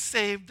not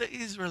save the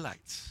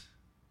Israelites.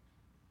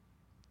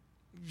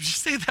 You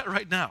say that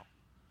right now,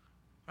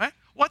 right?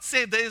 What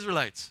saved the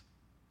Israelites?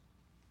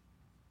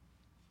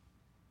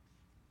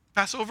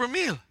 Passover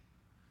meal.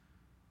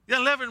 The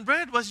unleavened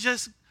bread was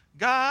just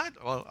God.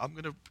 Well, I'm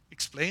going to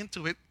explain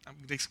to it. I'm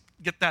going to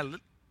get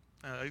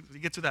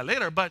to that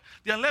later. But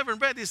the unleavened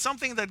bread is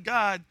something that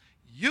God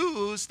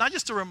used not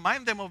just to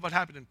remind them of what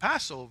happened in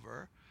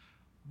Passover,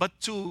 but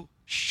to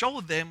show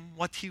them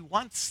what He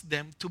wants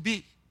them to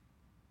be.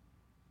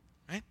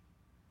 Right?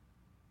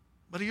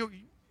 But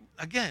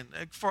again,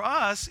 for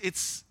us,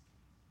 it's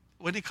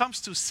when it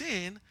comes to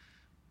sin,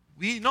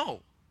 we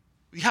know.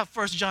 We have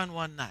 1 John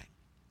 1:9.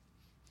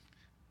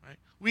 Right?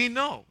 We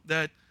know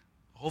that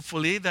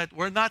hopefully that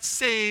we're not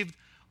saved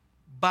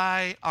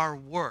by our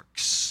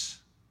works.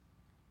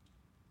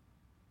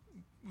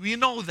 We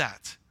know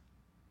that.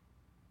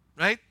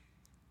 Right?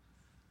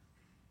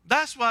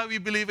 That's why we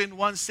believe in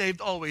once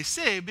saved, always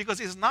saved, because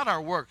it's not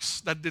our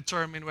works that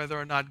determine whether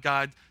or not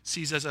God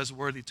sees us as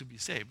worthy to be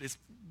saved. It's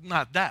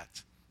not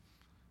that.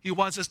 He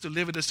wants us to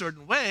live in a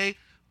certain way,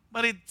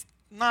 but it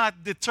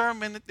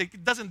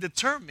doesn't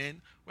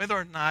determine whether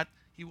or not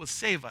He will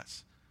save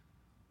us.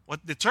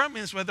 What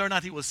determines whether or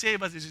not He will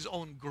save us is His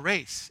own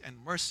grace and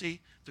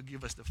mercy to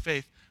give us the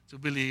faith to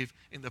believe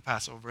in the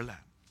Passover lamb.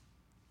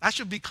 That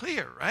should be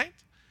clear, right?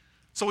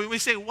 So when we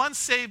say once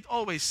saved,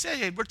 always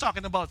saved, we're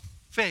talking about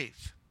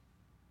faith.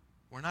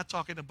 We're not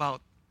talking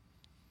about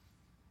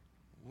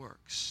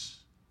works.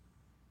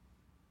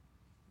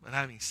 But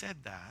having said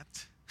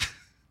that,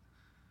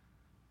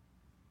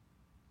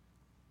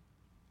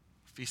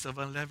 Feast of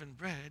Unleavened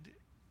Bread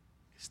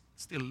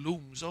still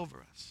looms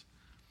over us.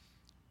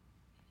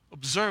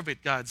 Observe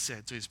it, God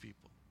said to His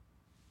people.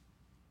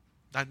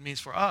 That means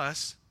for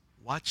us,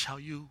 watch how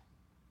you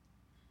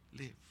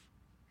live.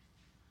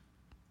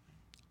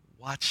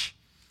 Watch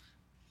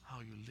how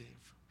you live.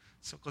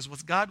 So, because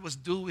what God was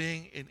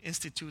doing in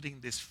instituting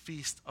this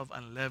Feast of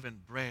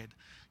Unleavened Bread,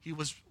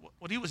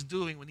 what He was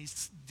doing when He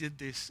did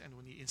this and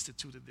when He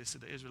instituted this to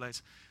the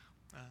Israelites,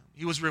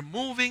 He was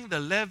removing the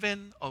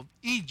leaven of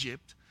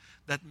Egypt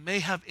that may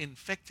have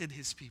infected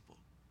His people.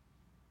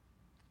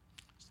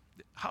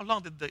 How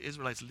long did the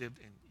Israelites live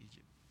in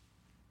Egypt?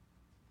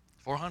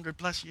 400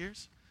 plus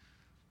years?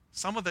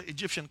 Some of the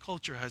Egyptian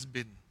culture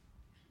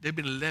they've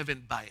been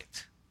leavened by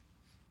it.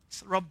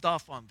 It's rubbed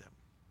off on them,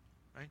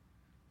 right?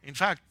 In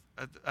fact,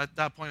 at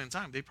that point in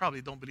time, they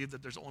probably don't believe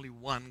that there's only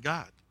one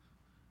God.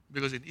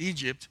 Because in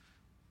Egypt,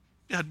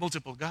 they had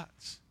multiple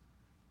gods,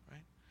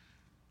 right?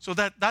 So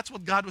that's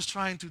what God was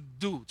trying to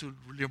do, to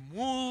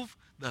remove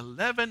the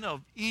leaven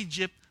of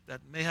Egypt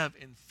that may have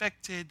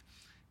infected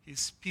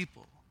His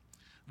people.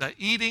 The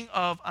eating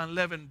of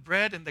unleavened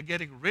bread and the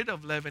getting rid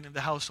of leaven in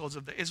the households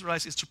of the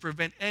Israelites is to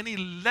prevent any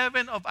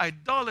leaven of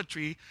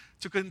idolatry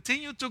to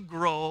continue to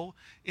grow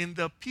in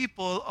the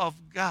people of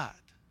God.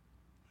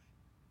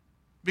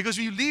 Because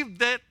if you leave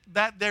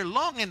that there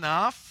long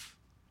enough,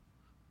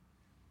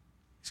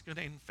 it's going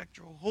to infect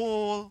your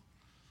whole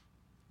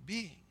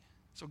being.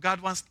 So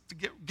God wants to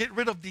get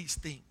rid of these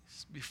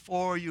things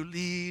before you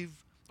leave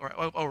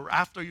or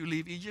after you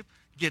leave Egypt.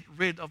 Get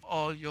rid of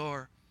all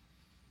your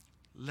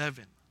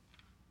leaven.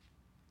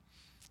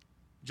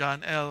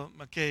 John L.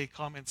 McKay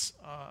comments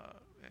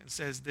and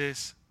says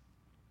this: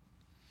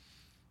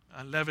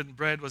 unleavened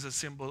bread was a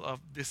symbol of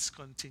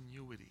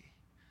discontinuity.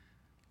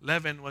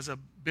 Leaven was a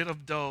bit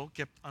of dough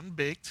kept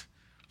unbaked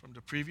from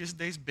the previous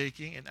day's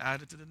baking and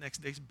added to the next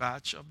day's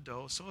batch of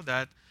dough so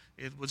that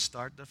it would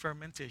start the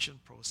fermentation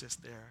process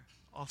there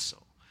also.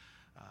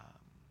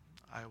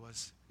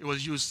 It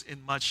was used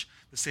in much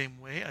the same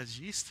way as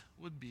yeast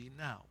would be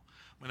now.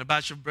 When a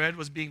batch of bread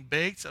was being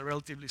baked, a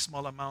relatively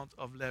small amount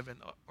of leaven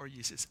or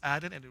yeast is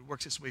added, and it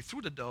works its way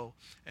through the dough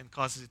and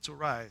causes it to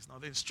rise. Now,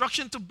 the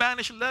instruction to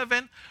banish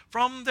leaven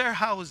from their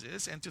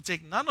houses and to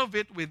take none of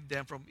it with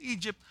them from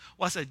Egypt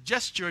was a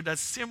gesture that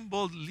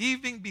symbolized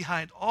leaving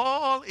behind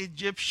all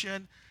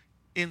Egyptian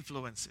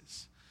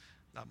influences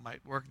that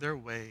might work their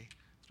way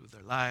through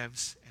their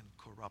lives and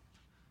corrupt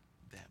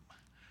them.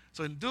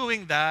 So in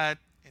doing that,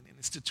 in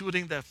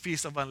instituting the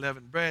Feast of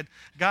Unleavened Bread,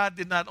 God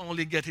did not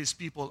only get His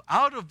people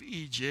out of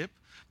Egypt,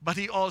 but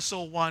He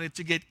also wanted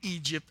to get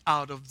Egypt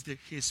out of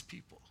His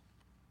people.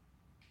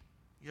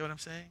 You know what I'm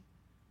saying?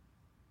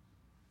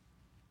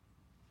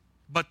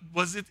 But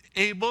was it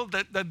able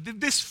that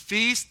this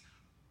feast,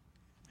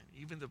 and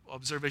even the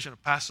observation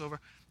of Passover,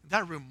 did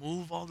that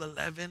remove all the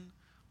leaven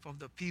from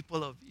the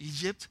people of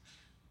Egypt?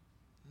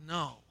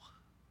 No.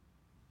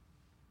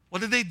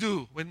 What did they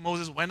do when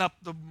Moses went up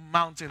the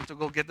mountain to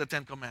go get the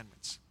 10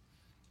 Commandments?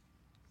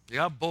 They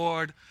got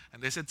bored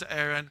and they said to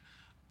Aaron,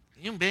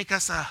 "You make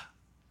us a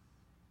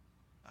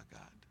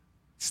God."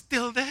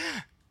 Still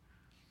there.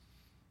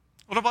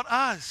 What about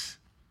us?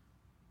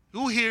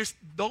 Who hears,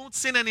 "Don't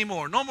sin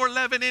anymore. No more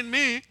leaven in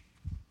me"?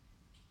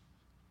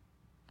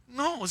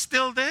 No, it's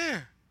still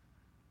there.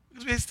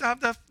 Because we still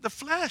have the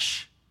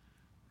flesh.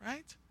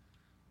 Right?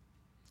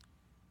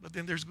 But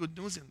then there's good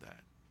news in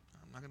that.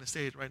 I'm not going to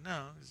say it right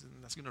now.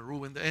 That's going to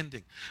ruin the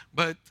ending.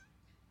 But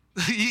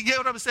you get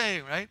what I'm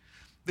saying, right?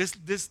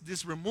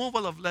 This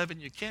removal of leaven,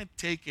 you can't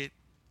take it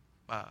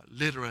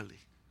literally.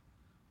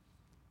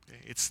 Okay?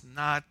 It's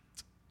not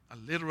a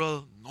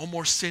literal no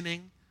more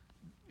sinning.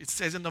 It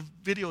says in the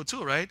video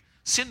too, right?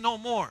 Sin no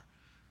more.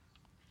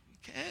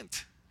 You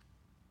can't.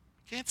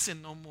 You can't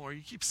sin no more.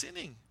 You keep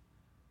sinning.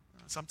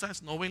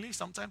 Sometimes knowingly,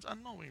 sometimes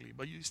unknowingly.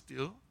 But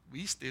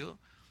we still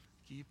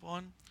keep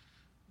on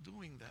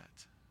doing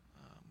that.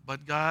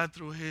 But God,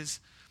 through His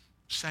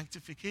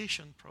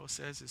sanctification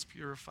process, is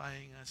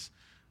purifying us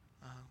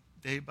uh,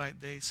 day by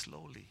day,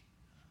 slowly,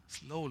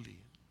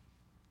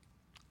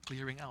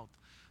 clearing out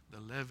the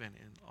leaven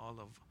in all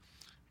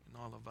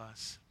of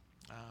us.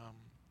 Um,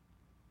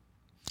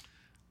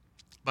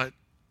 but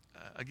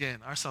again,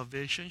 our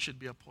salvation should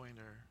be a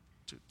pointer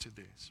to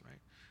this,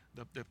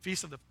 right? The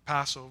feast of the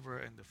Passover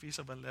and the feast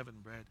of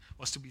unleavened bread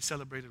was to be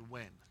celebrated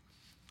when?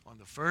 On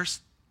the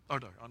first, or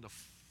no, on the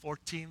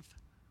 14th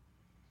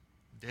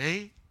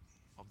day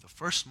of the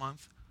first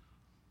month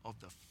of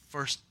the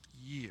first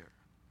year.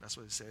 That's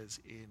what it says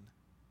in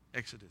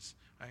Exodus,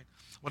 right?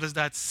 What does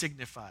that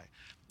signify?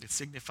 It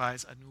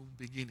signifies a new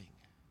beginning.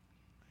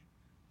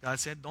 God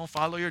said, don't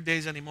follow your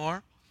days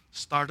anymore.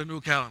 Start a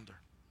new calendar.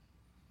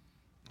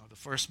 Now, the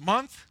first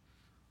month,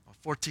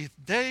 or 14th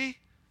day,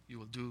 you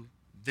will do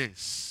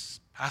this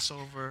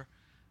Passover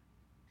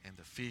and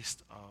the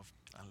Feast of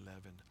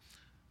Unleavened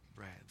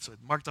Bread. So it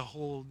marked a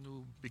whole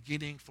new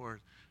beginning for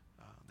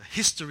the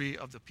history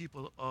of the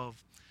people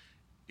of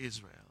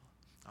Israel.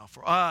 Now,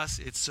 for us,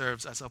 it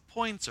serves as a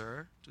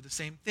pointer to the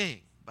same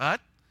thing,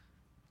 but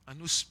a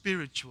new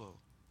spiritual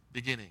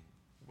beginning.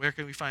 Where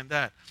can we find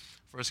that?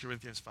 1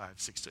 Corinthians 5,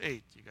 6 to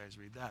 8. You guys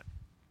read that.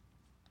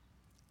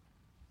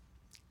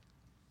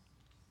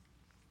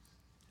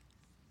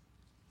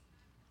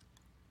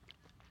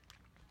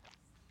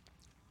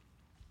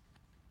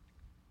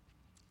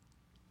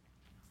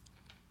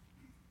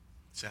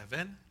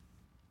 Seven.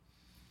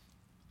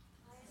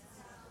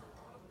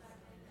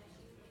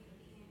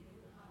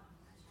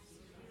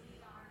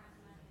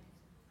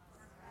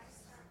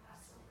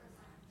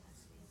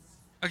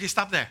 Okay,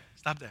 stop there.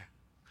 Stop there.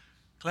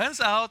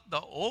 Cleanse out the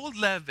old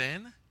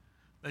leaven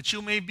that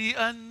you may be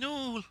a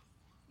new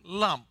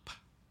lump.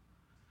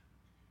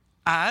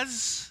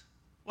 As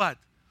what?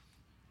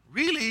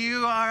 Really,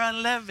 you are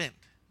unleavened.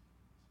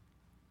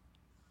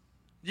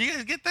 You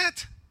guys get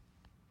that?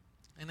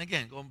 And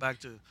again, going back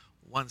to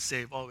once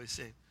saved, always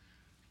saved.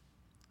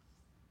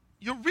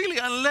 You're really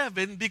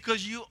unleavened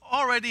because you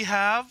already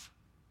have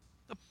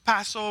the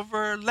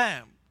Passover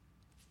lamb.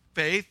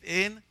 Faith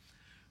in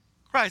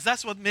Christ.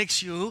 That's what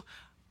makes you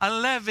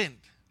unleavened.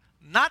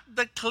 Not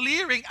the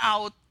clearing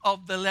out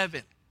of the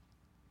leaven.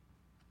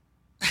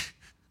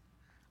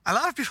 A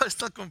lot of people are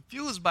still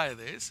confused by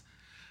this,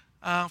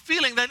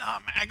 feeling that, oh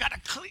man, I gotta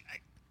clean.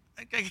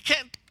 I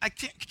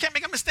can't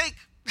make a mistake.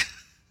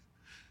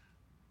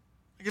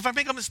 If I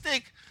make a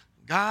mistake,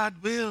 God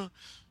will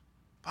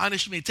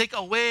punish me, take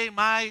away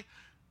my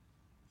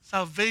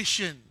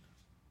salvation.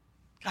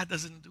 God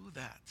doesn't do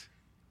that.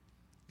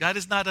 God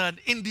is not an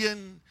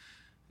Indian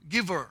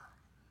giver.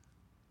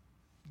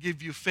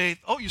 Give you faith.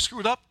 Oh, you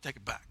screwed up? Take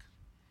it back.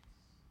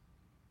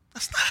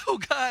 That's not who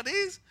God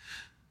is.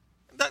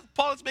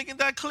 Paul is making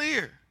that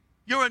clear.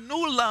 You're a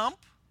new lump,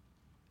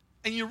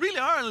 and you really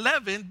are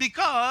unleavened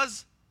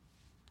because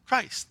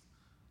Christ,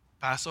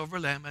 Passover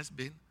lamb, has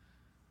been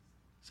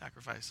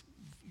sacrificed.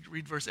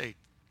 Read verse 8.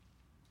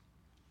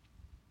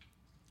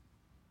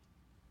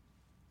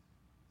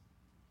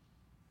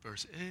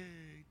 Verse 8.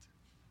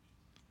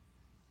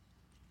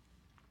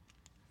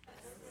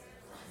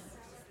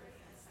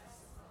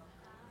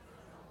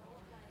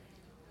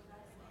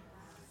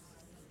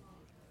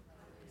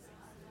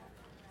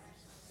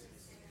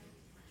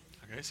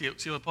 Okay,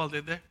 see what Paul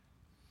did there?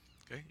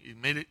 Okay, he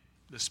made it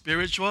the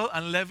spiritual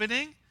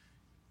unleavening,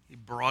 he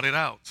brought it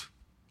out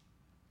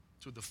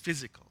to the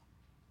physical,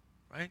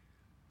 right?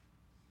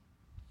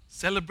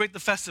 Celebrate the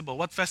festival.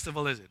 What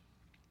festival is it?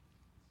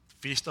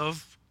 Feast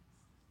of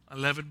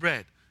Unleavened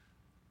Bread.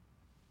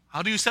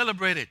 How do you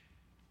celebrate it?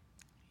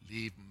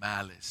 Leave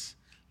malice.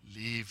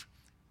 Leave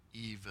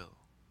evil.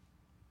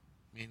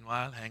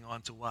 Meanwhile, hang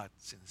on to what?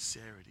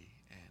 Sincerity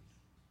and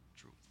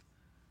truth.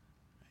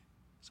 Right?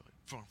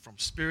 So from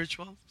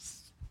spiritual,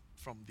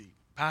 from the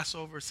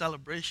Passover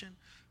celebration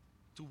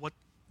to what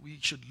we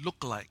should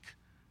look like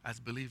as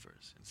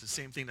believers. It's the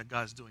same thing that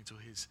God's doing to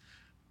His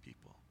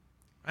people.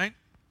 Right?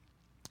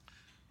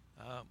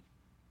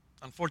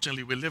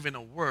 Unfortunately, we live in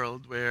a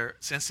world where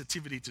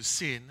sensitivity to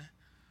sin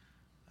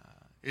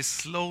is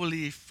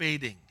slowly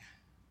fading.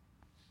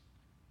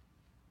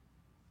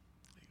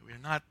 We're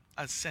not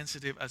as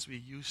sensitive as we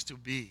used to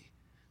be,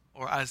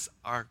 or as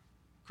our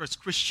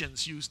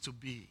Christians used to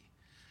be.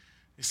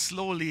 It's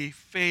slowly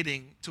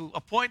fading to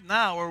a point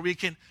now where we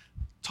can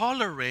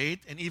tolerate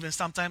and even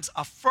sometimes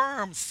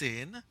affirm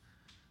sin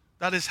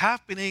that is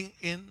happening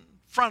in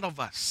front of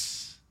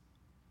us.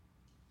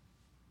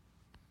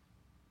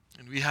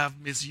 And we have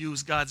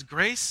misused God's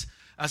grace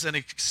as an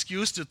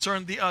excuse to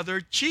turn the other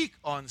cheek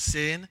on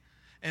sin,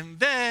 and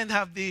then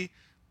have the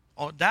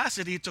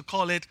audacity to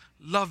call it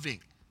loving.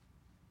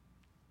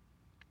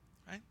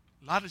 Right?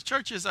 A lot of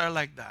churches are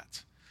like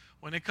that.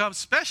 When it comes,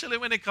 especially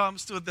when it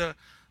comes to the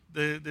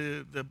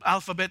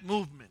alphabet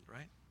movement,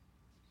 right?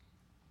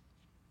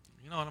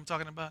 You know what I'm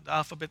talking about? The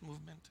alphabet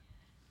movement.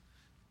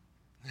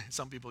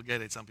 Some people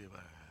get it. Some people,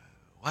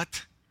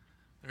 what?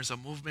 There's a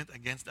movement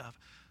against the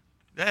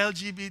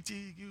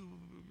LGBTQ,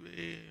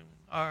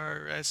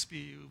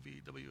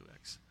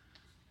 RSPUVWX.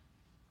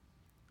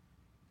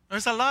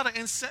 There's a lot of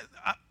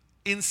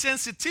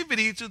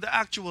insensitivity to the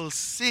actual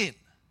sin.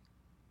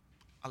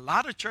 A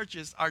lot of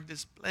churches are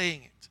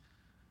displaying it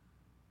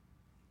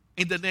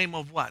in the name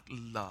of what?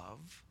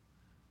 Love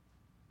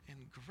and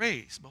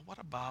grace. But what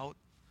about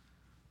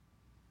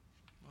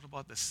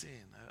the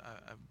sin?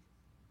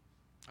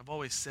 I've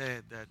always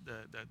said that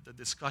the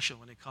discussion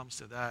when it comes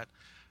to that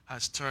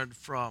has turned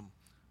from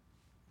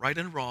right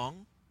and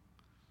wrong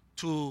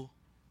to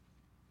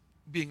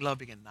being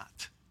loving and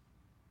not.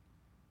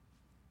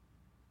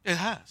 It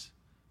has.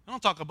 I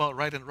don't talk about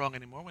right and wrong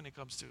anymore when it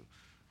comes to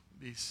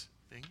these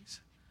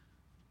things.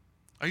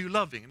 Are you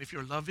loving? And if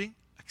you're loving,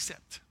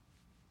 accept.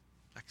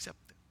 Accept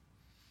it.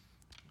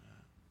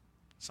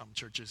 Some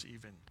churches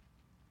even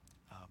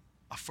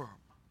affirm.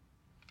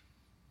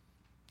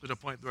 To the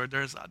point where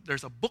there's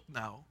a book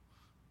now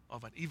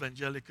of an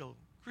evangelical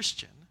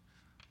Christian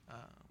uh,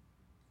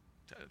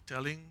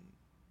 telling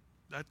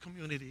that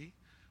community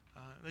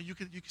that you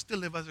can still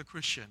live as a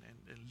Christian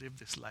and live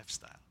this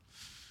lifestyle.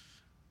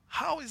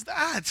 How is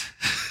that?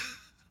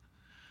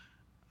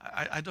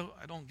 I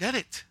don't get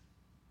it.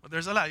 But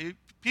there's a lot.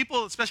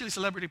 People, especially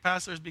celebrity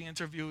pastors, being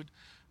interviewed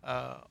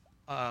uh,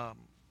 on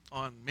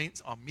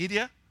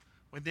media,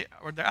 when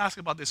they're asked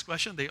about this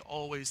question, they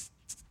always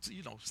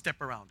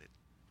step around it.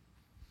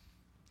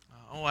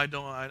 I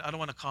don't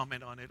want to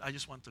comment on it. I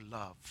just want to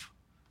love.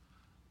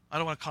 I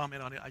don't want to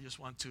comment on it. I just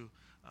want to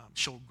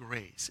show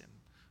grace. And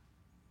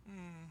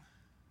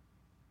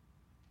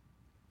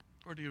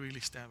where do you really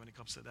stand when it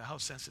comes to that? How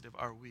sensitive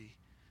are we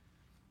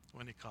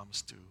when it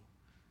comes to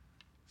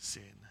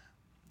sin?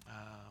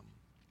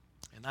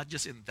 And not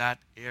just in that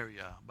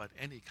area, but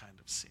any kind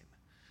of sin.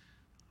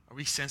 Are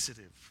we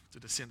sensitive to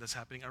the sin that's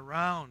happening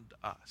around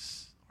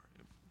us?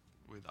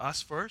 Or with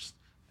us first,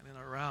 and then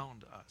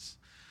around us?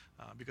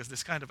 Because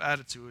this kind of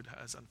attitude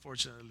has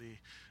unfortunately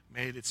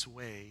made its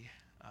way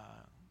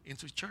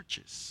into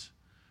churches,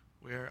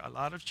 where a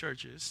lot of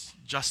churches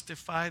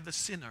justify the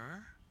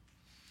sinner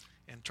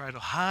and try to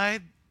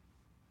hide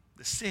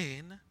the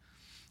sin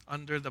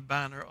under the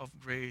banner of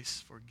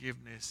grace,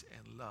 forgiveness,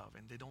 and love.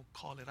 And they don't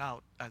call it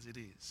out as it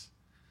is.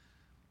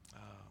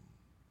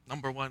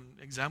 Number one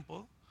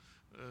example,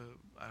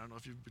 I don't know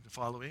if you've been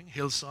following,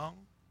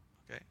 Hillsong.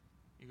 Okay,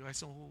 you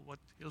guys know what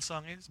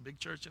Hillsong is? Big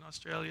church in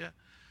Australia.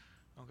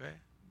 Okay,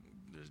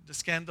 the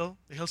scandal,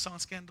 the Hillsong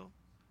scandal.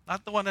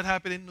 Not the one that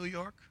happened in New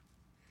York.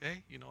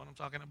 Okay, you know what I'm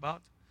talking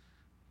about?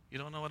 You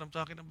don't know what I'm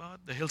talking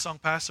about? The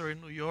Hillsong pastor in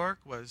New York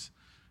was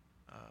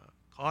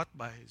caught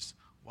by his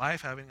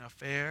wife having an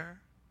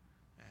affair,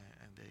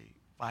 and they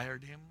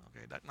fired him.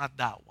 Okay, not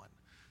that one.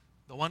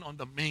 The one on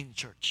the main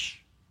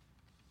church.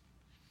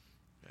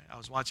 Okay, I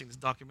was watching this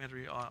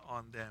documentary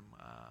on them.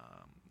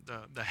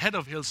 The head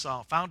of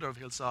Hillsong, founder of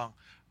Hillsong,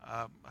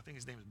 I think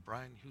his name is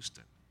Brian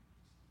Houston.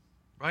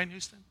 Brian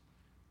Houston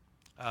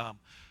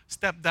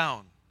stepped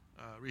down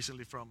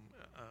recently from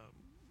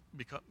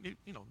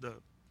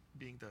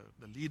being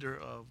the leader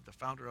of the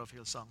founder of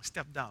Hillsong.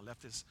 Stepped down,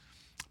 left his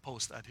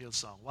post at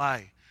Hillsong.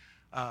 Why?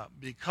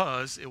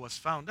 Because it was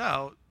found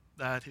out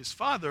that his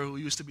father, who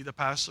used to be the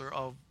pastor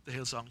of the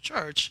Hillsong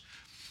Church,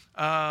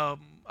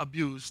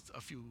 abused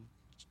a few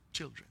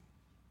children,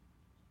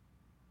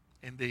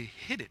 and they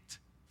hid it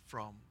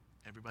from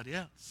everybody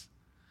else.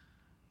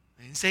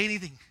 They didn't say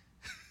anything.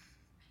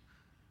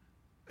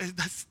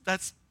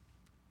 That's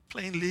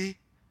plainly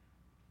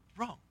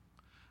wrong.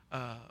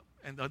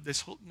 And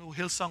this whole new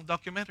Hillsong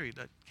documentary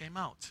that came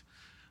out,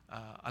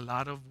 a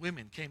lot of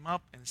women came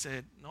up and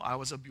said, no, I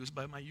was abused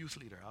by my youth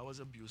leader. I was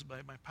abused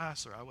by my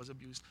pastor. I was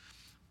abused.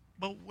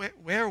 But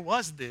where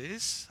was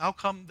this? How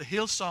come the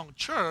Hillsong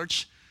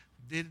Church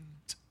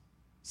didn't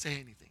say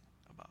anything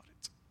about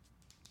it?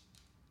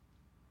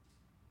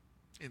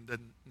 In the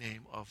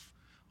name of,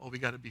 we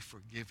got to be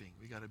forgiving.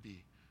 We got to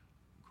be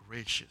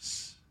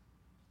gracious.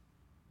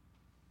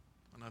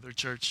 Another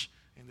church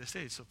in the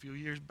States a few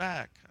years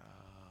back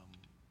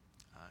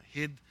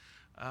hid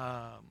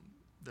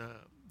the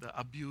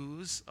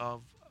abuse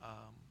of,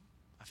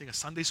 I think, a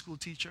Sunday school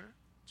teacher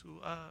to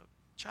a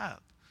child.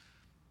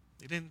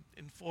 They didn't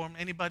inform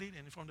anybody. They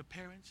didn't inform the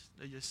parents.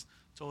 They just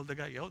told the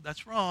guy, yo,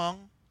 that's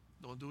wrong.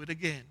 Don't do it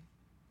again.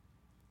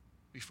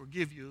 We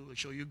forgive you. We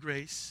show you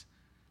grace.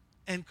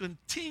 And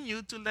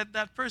continue to let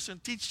that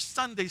person teach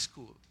Sunday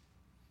school.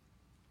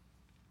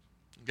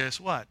 And guess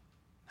what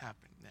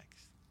happened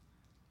next?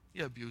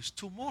 He abused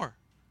two more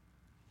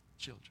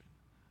children.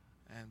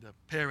 And the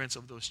parents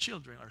of those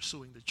children are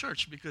suing the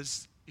church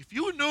because if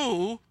you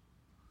knew,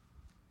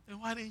 then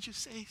why didn't you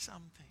say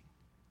something?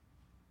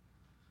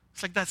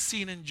 It's like that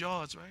scene in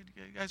Jaws, right?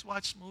 You guys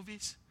watch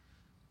movies?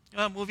 You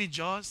know that movie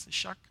Jaws, the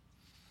shark?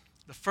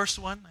 The first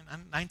one in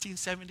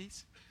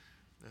 1970s?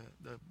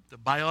 The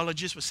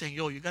biologist was saying,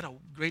 yo, you got a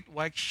great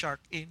white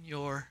shark in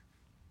your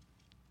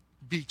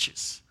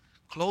beaches.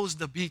 Close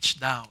the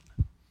beach down.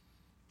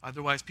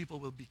 Otherwise, people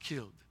will be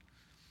killed.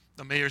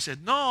 The mayor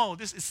said, no,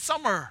 this is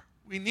summer.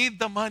 We need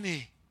the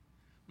money.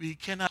 We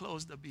cannot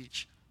close the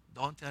beach.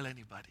 Don't tell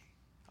anybody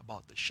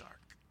about the shark.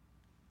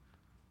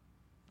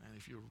 And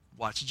if you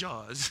watch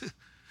Jaws,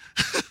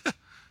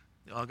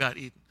 they all got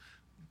eaten.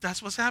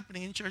 That's what's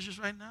happening in churches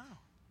right now.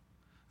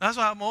 That's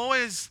why I'm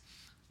always,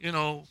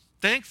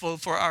 thankful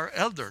for our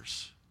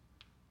elders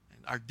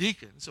and our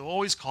deacons who are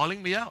always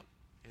calling me out.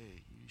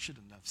 Hey, you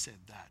shouldn't have said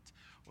that,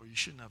 or you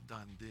shouldn't have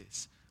done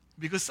this.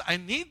 Because I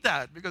need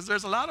that, because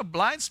there's a lot of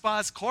blind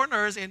spots,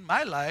 corners in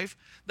my life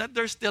that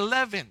they're still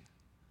living.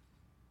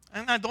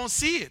 And I don't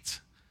see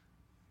it.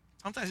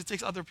 Sometimes it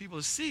takes other people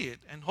to see it,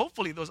 and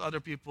hopefully those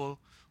other people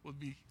will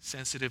be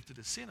sensitive to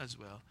the sin as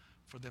well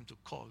for them to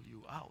call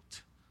you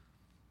out.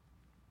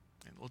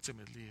 And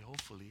ultimately,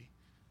 hopefully,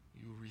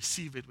 you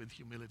receive it with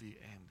humility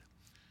and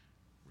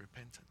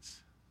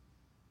repentance.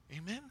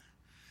 Amen?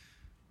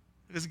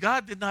 Because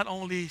God did not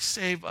only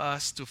save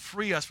us to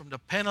free us from the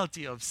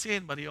penalty of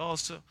sin, but He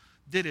also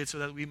did it so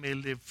that we may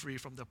live free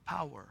from the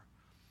power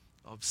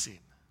of sin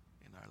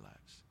in our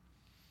lives.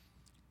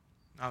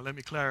 Now, let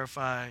me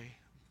clarify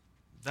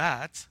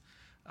that.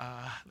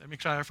 Let me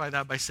clarify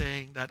that by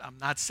saying that I'm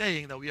not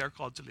saying that we are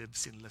called to live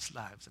sinless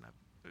lives. And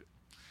I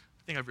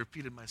think I've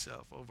repeated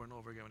myself over and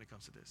over again when it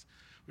comes to this.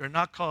 We are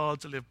not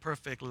called to live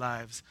perfect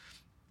lives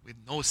with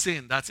no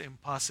sin. That's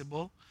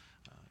impossible.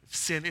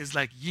 Sin is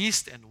like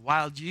yeast, and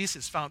wild yeast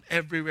is found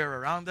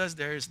everywhere around us.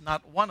 There is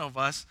not one of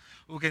us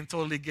who can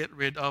totally get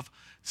rid of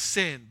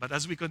sin. But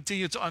as we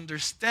continue to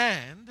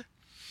understand,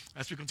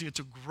 as we continue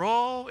to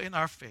grow in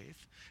our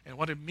faith and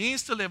what it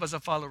means to live as a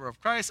follower of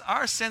Christ,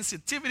 our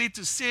sensitivity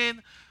to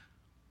sin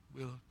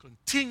will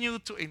continue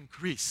to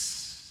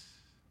increase.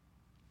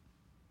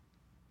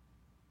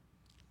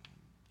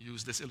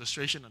 Use this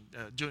illustration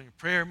during a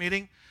prayer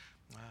meeting.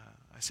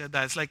 I said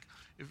that it's like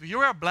if you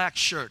wear a black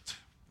shirt,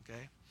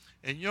 okay,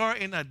 and you're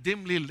in a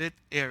dimly lit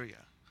area,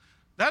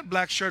 that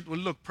black shirt will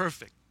look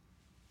perfect,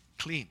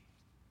 clean,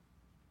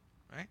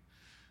 right?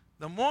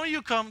 The more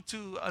you come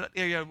to an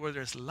area where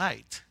there's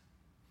light,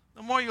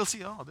 the more you'll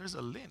see, oh, there's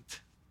a lint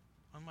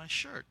on my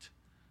shirt.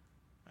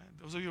 Right?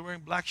 Those of you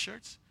wearing black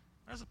shirts,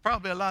 there's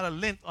probably a lot of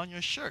lint on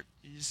your shirt.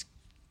 You just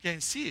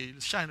can't see it.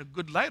 You shine a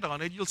good light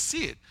on it, you'll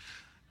see it.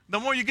 The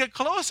more you get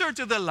closer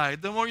to the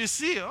light, the more you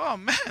see, oh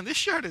man, this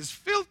shirt is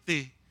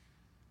filthy.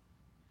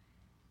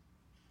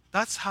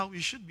 That's how we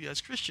should be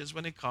as Christians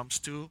when it comes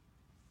to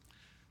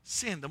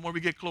sin. The more we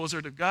get closer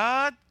to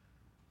God,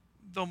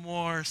 the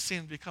more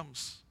sin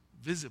becomes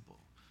visible.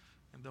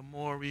 And the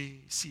more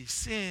we see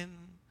sin,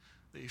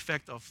 the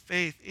effect of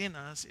faith in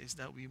us is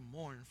that we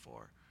mourn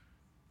for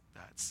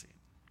that sin.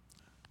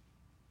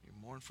 We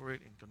mourn for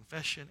it in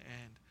confession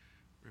and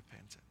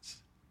repentance.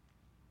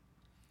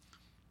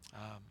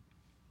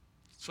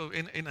 So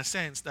in a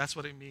sense, that's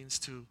what it means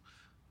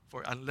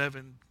for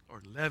unleavened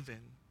or leaven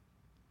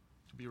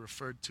to be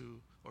referred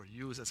to or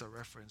used as a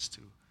reference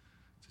to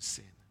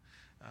sin.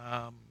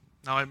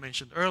 Now I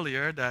mentioned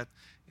earlier that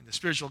in the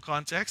spiritual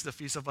context, the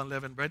Feast of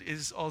Unleavened Bread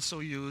is also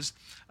used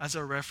as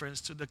a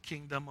reference to the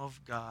kingdom of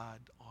God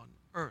on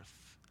earth.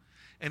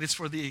 And it's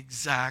for the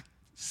exact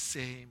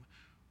same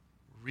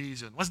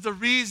reason. What's the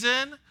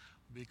reason?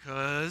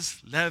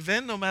 Because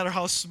leaven, no matter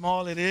how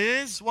small it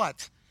is,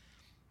 what?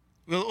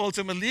 Will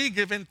ultimately,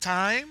 given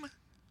time,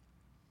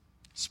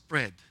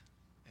 spread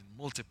and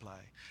multiply.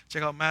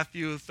 Check out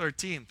Matthew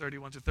 13,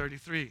 31 to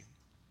 33.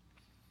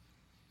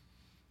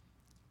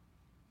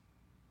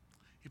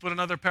 He put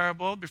another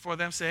parable before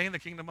them, saying, the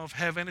kingdom of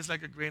heaven is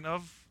like a grain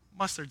of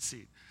mustard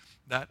seed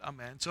that a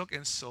man took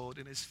and sowed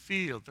in his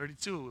field.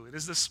 32. It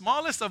is the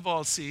smallest of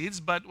all seeds,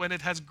 but when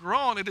it has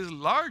grown, it is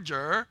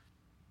larger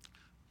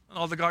than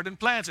all the garden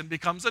plants and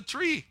becomes a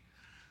tree,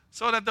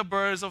 so that the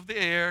birds of the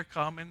air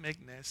come and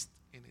make nests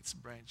in its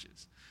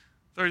branches.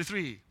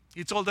 33.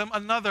 He told them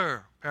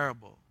another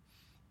parable.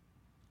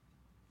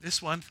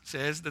 This one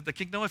says that the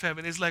kingdom of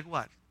heaven is like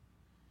what?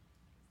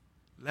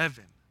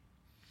 Leaven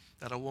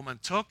that a woman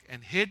took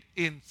and hid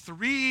in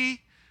 3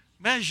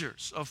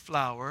 measures of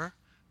flour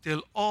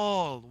till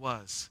all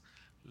was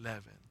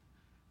leavened.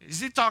 Is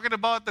he talking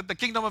about that the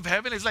kingdom of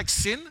heaven is like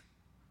sin?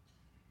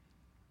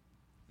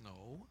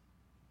 No.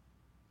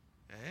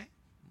 Okay.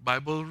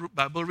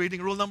 Bible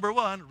reading rule number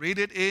 1, read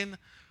it in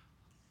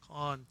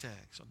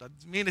context. So that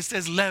means it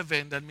says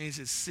leaven, that means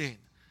it's sin.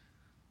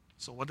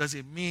 So what does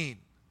it mean?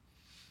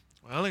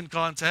 Well, in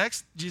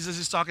context, Jesus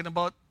is talking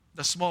about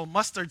the small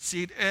mustard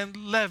seed and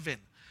leaven.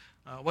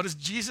 What is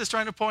Jesus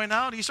trying to point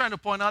out? He's trying to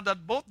point out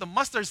that both the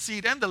mustard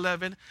seed and the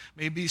leaven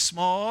may be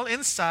small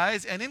in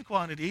size and in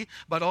quantity,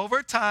 but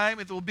over time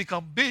it will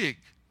become big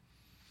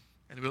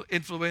and will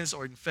influence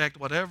or infect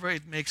whatever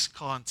it makes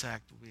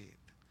contact with.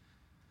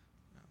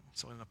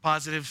 So, in a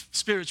positive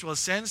spiritual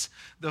sense,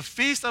 the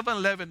Feast of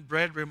Unleavened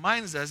Bread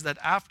reminds us that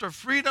after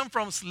freedom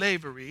from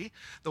slavery,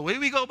 the way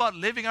we go about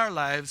living our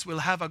lives will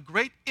have a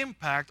great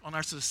impact on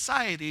our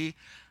society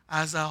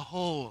as a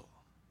whole.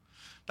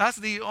 That's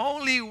the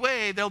only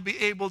way they'll be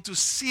able to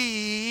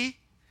see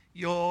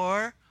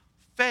your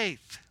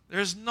faith.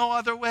 There's no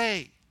other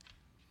way.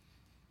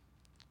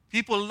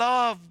 People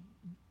love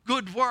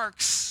good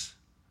works.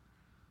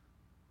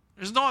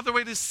 There's no other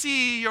way to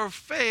see your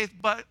faith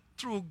but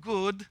through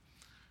good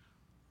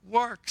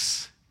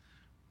works,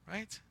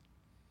 right?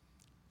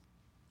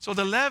 So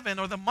the leaven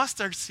or the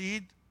mustard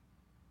seed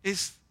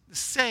is the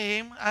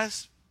same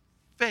as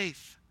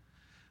faith.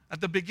 At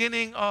the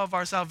beginning of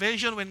our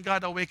salvation, when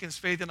God awakens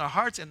faith in our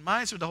hearts and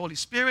minds through the Holy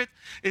Spirit,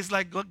 it's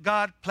like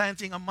God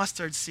planting a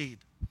mustard seed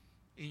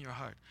in your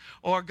heart,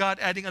 or God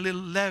adding a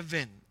little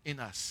leaven in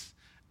us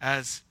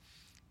as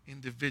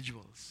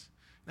individuals.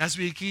 As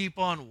we keep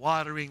on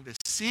watering the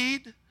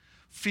seed,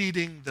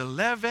 feeding the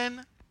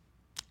leaven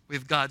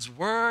with God's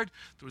word,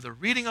 through the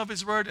reading of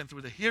his word and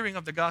through the hearing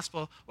of the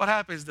gospel, what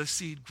happens? The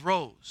seed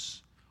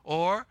grows,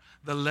 or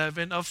the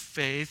leaven of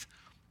faith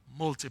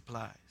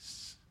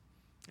multiplies.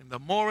 And the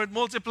more it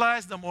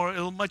multiplies, the more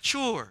it'll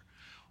mature.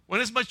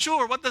 When it's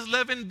mature, what does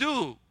leaven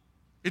do?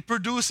 It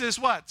produces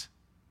what?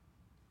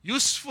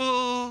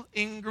 Useful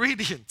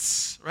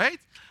ingredients, right?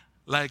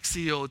 Like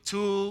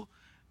CO2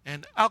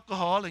 and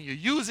alcohol, and you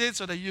use it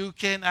so that you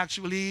can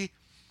actually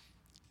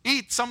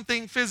eat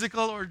something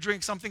physical or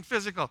drink something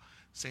physical.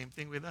 Same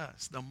thing with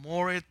us. The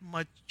more it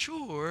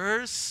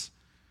matures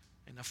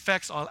and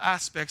affects all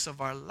aspects of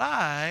our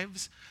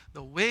lives,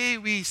 the way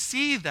we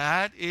see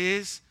that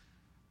is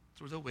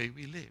through the way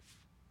we live.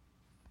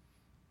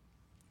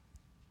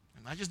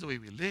 And not just the way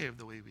we live,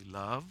 the way we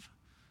love,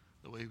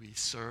 the way we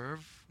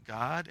serve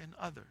God and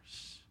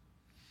others.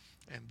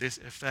 And this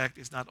effect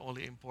is not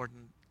only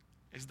important,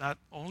 is not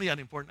only an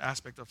important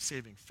aspect of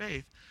saving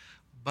faith,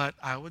 but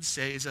I would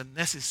say is a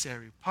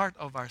necessary part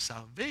of our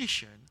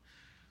salvation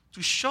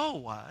to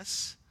show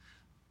us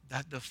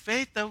that the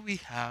faith that we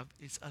have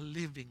is a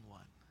living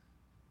one.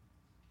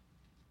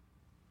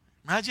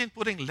 Imagine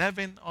putting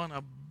leaven on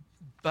a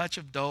batch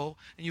of dough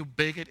and you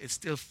bake it, it's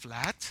still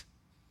flat.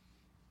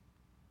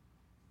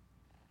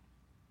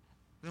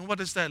 Then what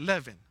is that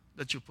leaven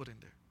that you put in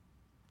there?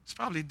 It's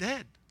probably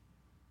dead.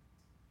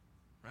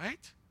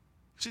 Right?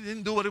 Because it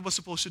didn't do what it was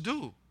supposed to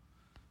do.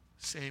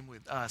 Same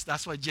with us.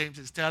 That's why James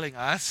is telling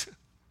us,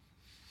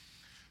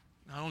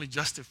 not only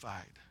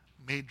justified,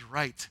 made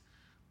right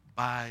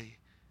by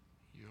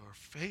your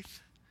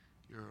faith,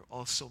 you're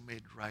also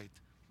made right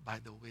by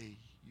the way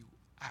you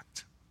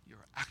act, your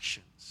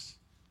actions,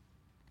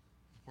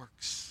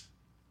 works.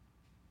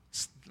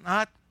 It's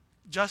not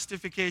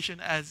justification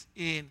as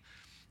in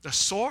the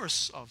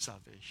source of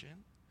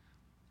salvation.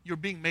 You're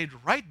being made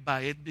right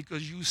by it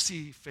because you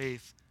see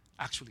faith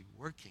actually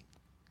working.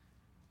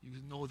 You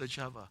know that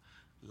you have a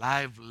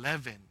live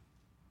leaven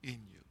in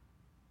you.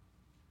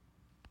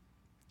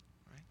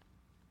 Right?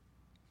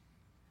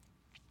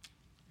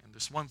 And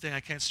there's one thing I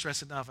can't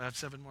stress enough. I have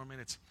 7 more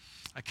minutes.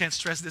 I can't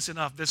stress this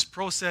enough. This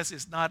process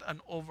is not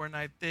an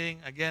overnight thing.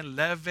 Again,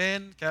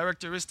 leaven,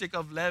 characteristic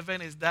of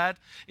leaven is that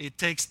it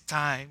takes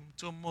time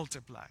to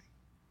multiply.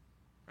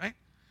 Right?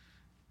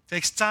 It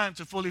takes time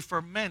to fully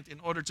ferment in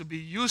order to be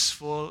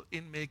useful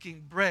in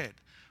making bread.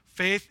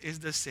 Faith is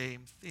the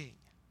same thing.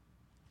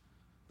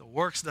 The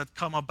works that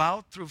come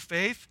about through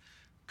faith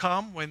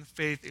come when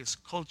faith is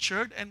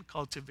cultured and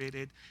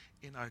cultivated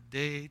in our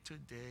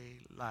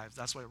day-to-day lives.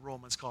 That's why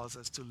Romans calls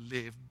us to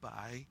live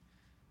by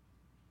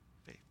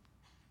faith.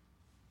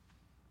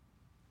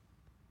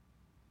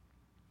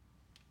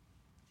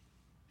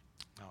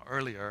 Now,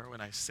 earlier when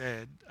I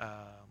said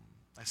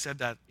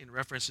that in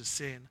reference to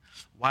sin,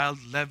 wild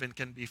leaven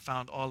can be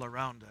found all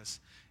around us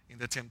in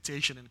the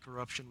temptation and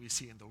corruption we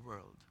see in the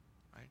world.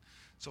 Right?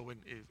 So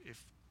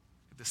if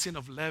the sin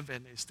of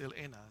leaven is still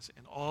in us,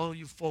 and all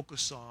you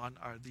focus on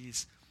are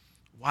these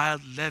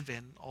wild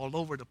leaven all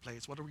over the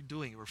place, what are we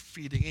doing? We're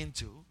feeding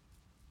into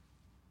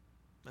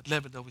that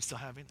leaven that we still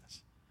have in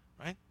us,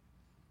 right?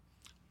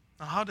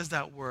 Now, how does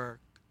that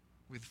work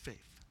with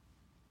faith?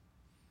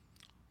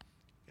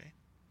 Okay?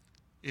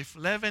 If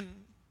leaven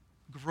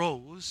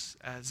grows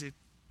as it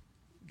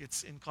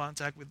gets in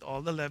contact with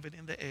all the leaven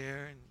in the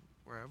air and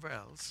wherever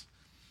else,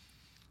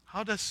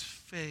 how does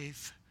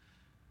faith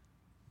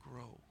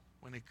grow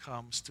when it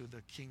comes to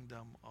the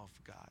kingdom of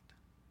God?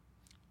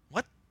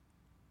 What?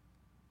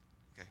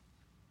 Okay.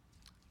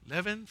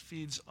 Leaven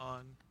feeds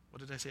on, what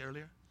did I say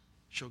earlier?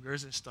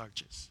 Sugars and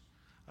starches.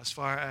 As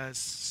far as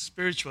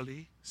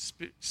spiritually,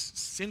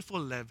 sinful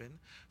leaven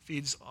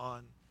feeds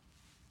on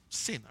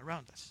sin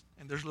around us.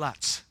 And there's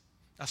lots.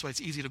 That's why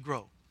it's easy to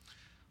grow.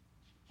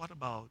 What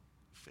about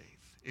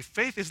faith? If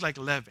faith is like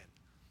leaven,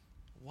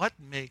 what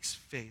makes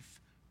faith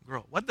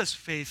grow? What does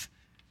faith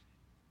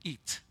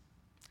eat?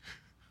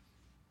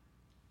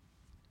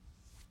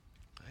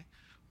 Okay.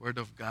 Word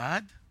of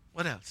God.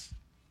 What else?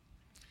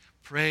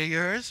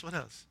 Prayers. What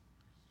else?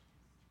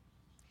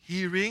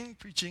 Hearing,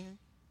 preaching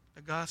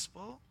the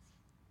gospel.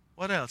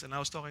 What else? And I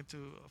was talking to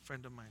a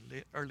friend of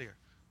mine earlier.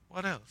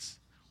 What else?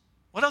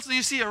 What else do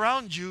you see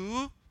around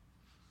you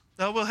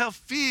that will help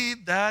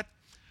feed that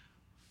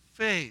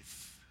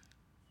faith?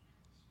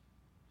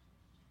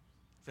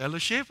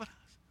 Fellowship,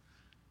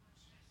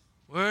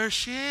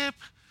 worship,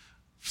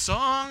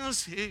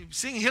 songs,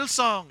 sing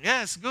Hillsong.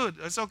 Yes, good.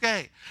 That's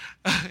okay.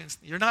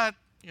 You're not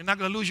going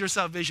to lose your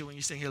salvation when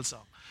you sing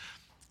Hillsong.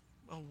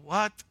 But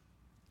what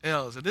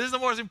else? And this is the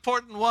most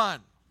important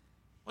one.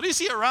 What do you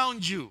see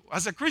around you?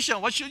 As a Christian,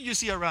 what should you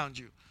see around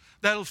you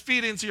that will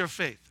feed into your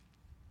faith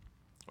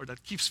or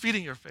that keeps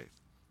feeding your faith?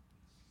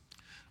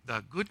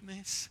 The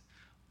goodness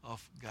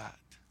of God.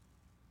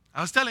 I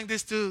was telling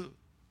this to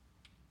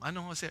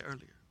Mano Jose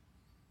earlier.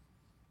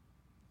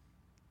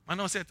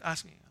 Mano Jose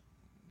asked me,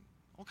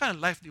 what kind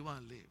of life do you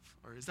want to live?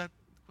 Or is that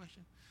the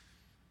question?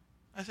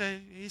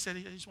 He said,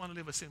 I just want to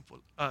live a sinful.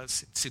 I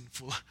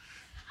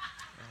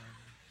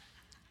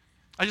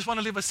just want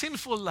to live a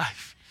sinful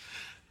life.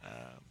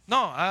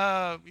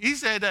 No, he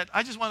said that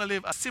I just want to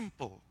live a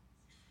simple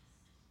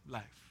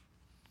life.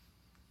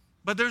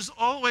 But there's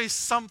always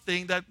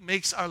something that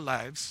makes our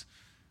lives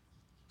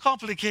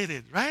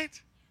complicated, right?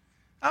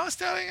 I was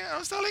telling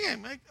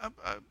him,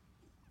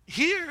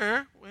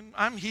 here, when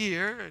I'm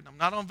here and I'm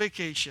not on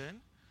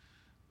vacation,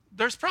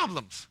 there's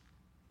problems.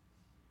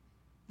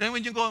 Then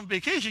when you go on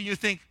vacation, you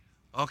think,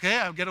 okay,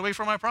 I'll get away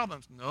from my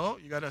problems. No,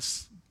 you got a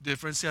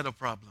different set of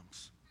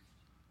problems.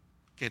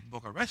 Can't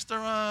book a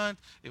restaurant,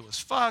 it was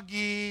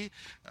foggy,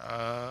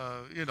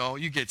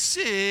 you get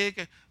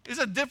sick. It's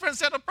a different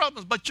set of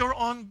problems, but you're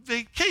on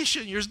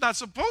vacation. You're not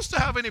supposed to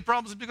have any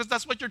problems because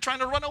that's what you're trying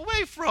to run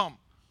away from,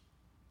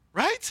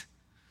 right?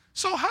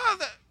 So how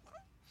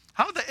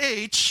the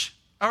H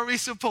are we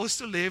supposed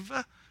to live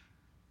a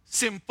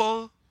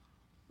simple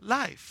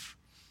life?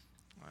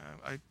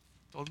 I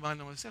told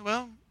Mano, I said,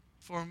 well,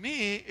 for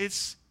me,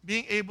 it's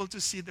being able to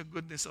see the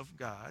goodness of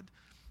God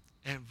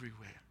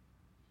everywhere.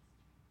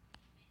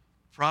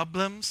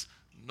 Problems,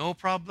 no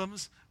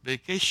problems,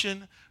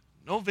 vacation,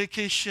 no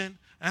vacation.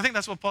 And I think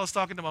that's what Paul's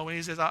talking about when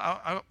he says,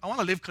 I want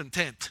to live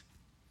content.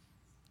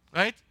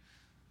 Right?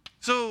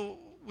 So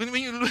when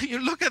you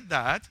look at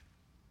that,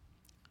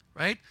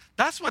 right,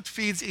 that's what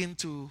feeds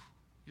into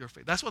your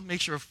faith. That's what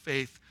makes your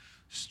faith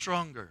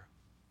stronger.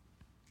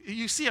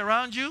 You see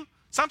around you,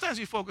 sometimes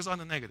we focus on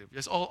the negative.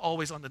 It's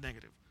always on the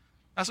negative.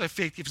 That's why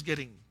faith keeps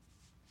getting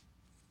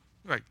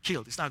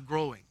killed. It's not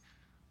growing.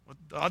 But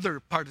the other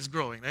part is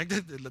growing, right?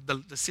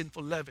 The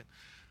sinful leaven.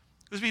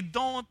 Because we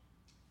don't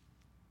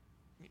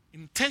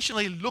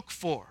intentionally look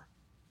for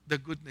the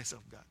goodness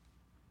of God.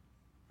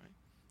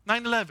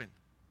 Right? 9/11.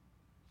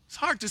 It's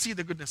hard to see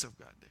the goodness of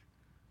God there.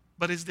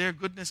 But is there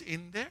goodness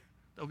in there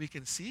that we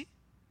can see?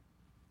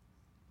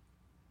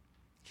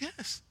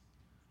 Yes.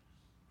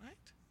 Right?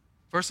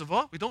 First of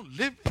all, we don't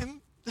live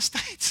in the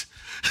States.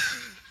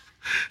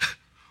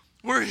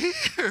 We're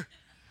here.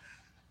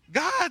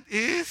 God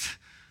is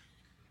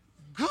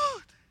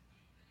good.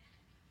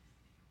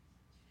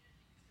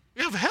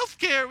 We have health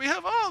care. We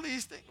have all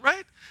these things,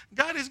 right?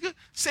 God is good.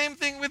 Same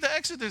thing with the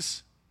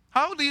Exodus.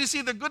 How do you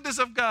see the goodness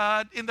of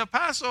God in the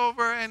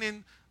Passover and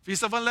in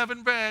Feast of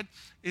Unleavened Bread?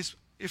 Is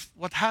if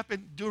what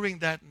happened during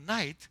that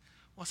night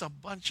was a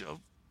bunch of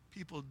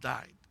people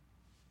died.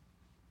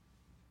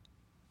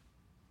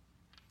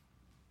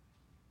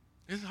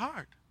 It's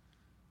hard.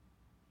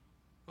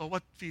 Well,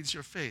 what feeds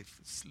your faith?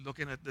 It's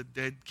looking at the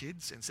dead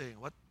kids and saying,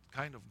 what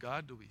kind of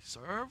God do we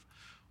serve?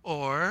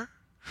 Or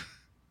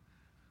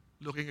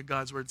looking at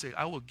God's word and saying,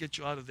 I will get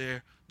you out of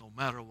there no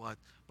matter what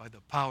by the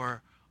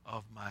power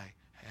of my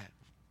hand.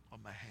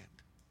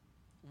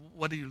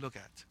 What do you look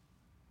at?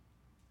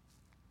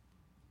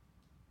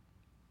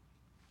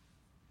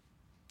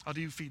 How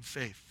do you feed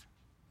faith?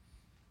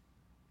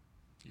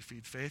 You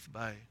feed faith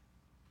by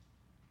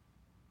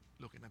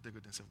looking at the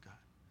goodness of God.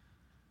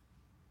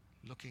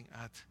 Looking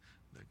at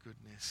the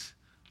goodness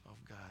of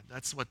God.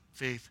 That's what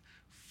faith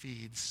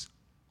feeds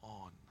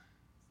on.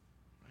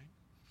 Right?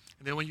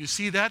 And then when you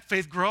see that,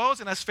 faith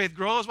grows, and as faith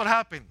grows, what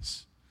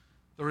happens?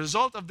 The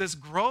result of this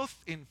growth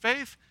in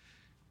faith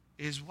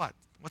is what?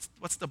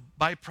 What's the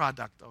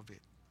byproduct of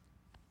it?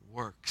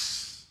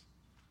 Works.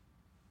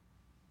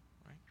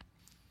 Right?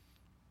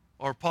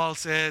 Or Paul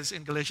says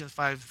in Galatians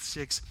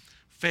 5:6,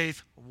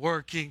 faith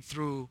working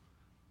through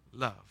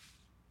love.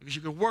 Because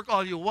you can work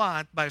all you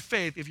want by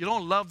faith. If you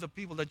don't love the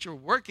people that you're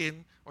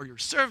working or you're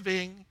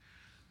serving,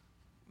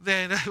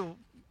 then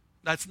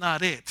that's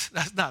not it.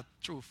 That's not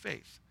true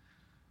faith.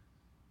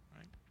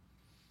 Right?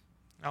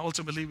 Now,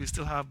 ultimately, we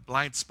still have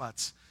blind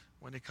spots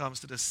when it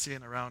comes to the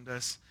sin around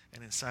us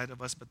and inside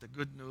of us. But the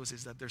good news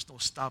is that there's no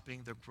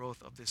stopping the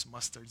growth of this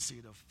mustard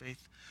seed of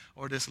faith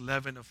or this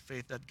leaven of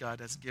faith that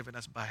God has given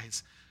us by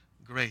His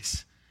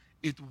grace.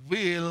 It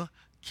will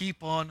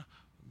keep on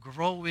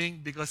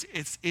growing because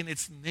it's in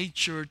its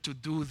nature to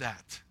do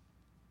that.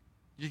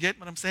 You get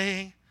what I'm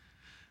saying?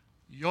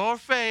 Your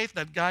faith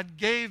that God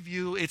gave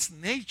you, its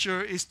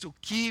nature is to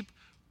keep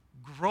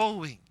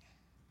growing.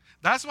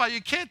 That's why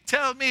you can't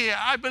tell me,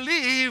 I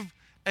believe,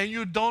 and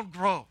you don't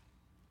grow.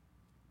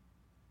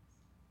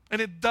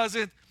 And it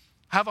doesn't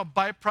have a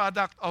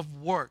byproduct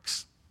of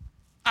works.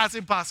 That's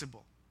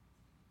impossible.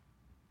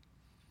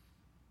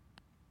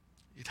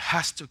 It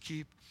has to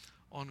keep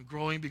on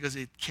growing because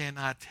it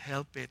cannot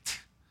help it.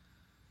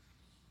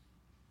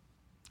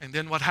 And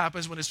then what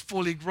happens when it's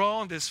fully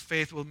grown? This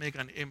faith will make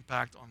an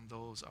impact on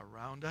those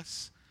around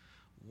us.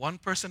 One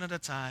person at a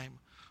time,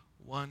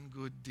 one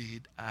good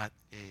deed at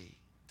a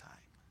time.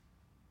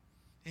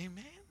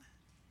 Amen.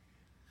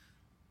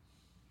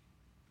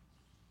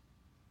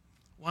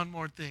 One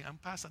more thing. I'm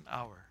past an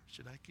hour.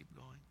 Should I keep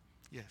going?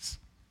 Yes.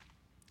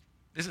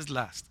 This is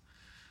last.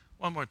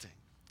 One more thing.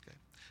 Okay.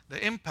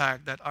 The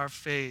impact that our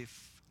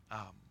faith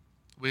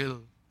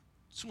will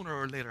sooner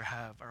or later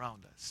have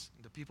around us,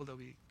 and the people that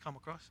we come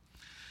across,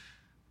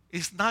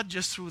 is not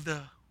just through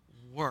the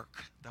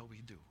work that we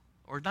do,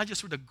 or not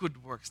just through the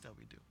good works that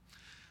we do.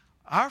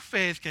 Our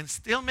faith can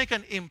still make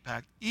an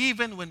impact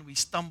even when we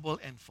stumble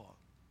and fall.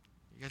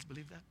 You guys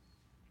believe that?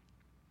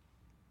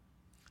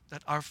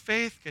 That our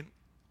faith can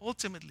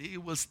ultimately,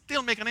 it will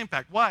still make an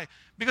impact. Why?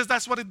 Because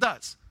that's what it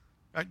does.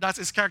 Right? That's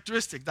its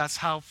characteristic. That's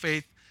how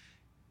faith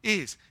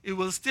is. It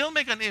will still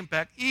make an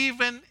impact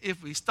even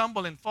if we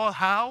stumble and fall.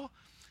 How?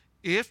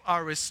 If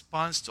our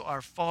response to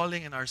our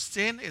falling and our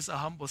sin is a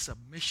humble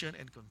submission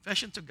and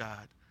confession to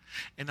God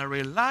and a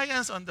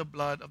reliance on the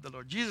blood of the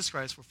Lord Jesus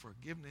Christ for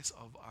forgiveness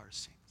of our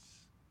sins.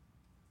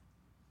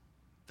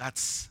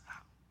 That's how.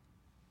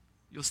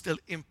 You'll still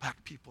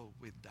impact people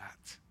with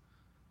that.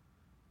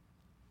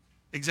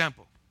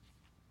 Example,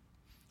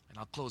 and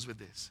I'll close with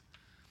this.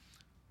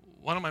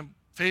 One of my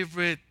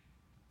favorite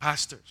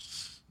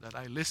pastors that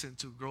I listened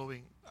to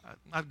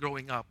not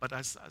growing up, but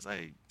as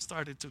I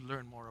started to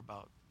learn more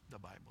about the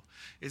Bible,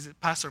 is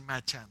Pastor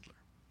Matt Chandler.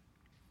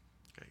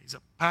 Okay, he's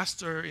a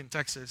pastor in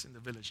Texas in the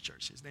Village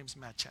Church. His name's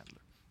Matt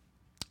Chandler.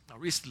 Now,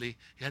 recently,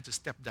 he had to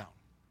step down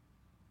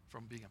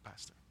from being a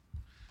pastor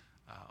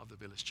of the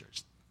Village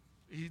Church.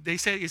 They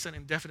say it's an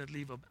indefinite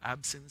leave of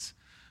absence,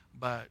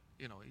 but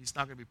he's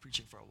not going to be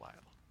preaching for a while.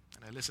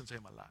 And I listened to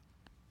him a lot.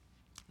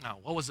 Now,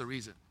 what was the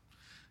reason?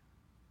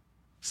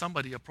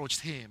 Somebody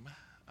approached him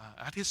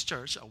at his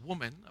church. A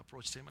woman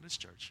approached him at his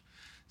church,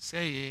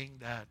 saying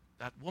that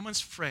that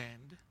woman's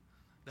friend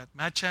that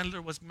Matt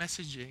Chandler was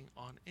messaging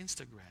on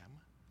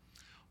Instagram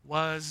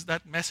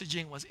that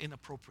messaging was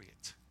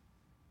inappropriate,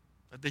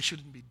 that they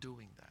shouldn't be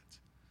doing that.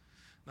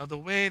 Now, the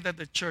way that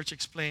the church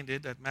explained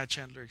it, that Matt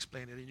Chandler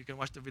explained it, and you can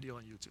watch the video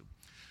on YouTube,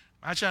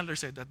 Matt Chandler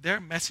said that their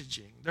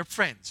messaging, they're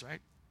friends, right?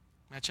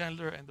 Matt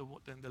Chandler and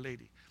the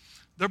lady,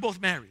 they're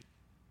both married.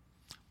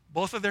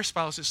 Both of their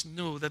spouses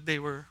knew that they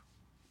were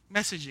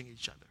messaging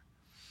each other.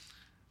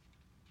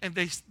 And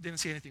they didn't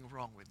see anything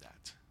wrong with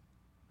that.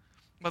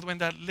 But when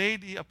that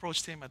lady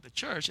approached him at the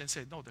church and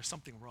said, no, there's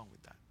something wrong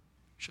with that.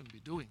 You shouldn't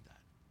be doing that.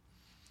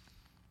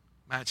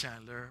 Matt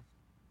Chandler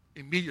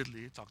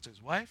immediately talked to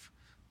his wife,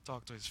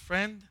 talked to his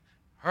friend,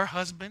 her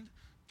husband,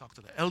 talked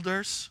to the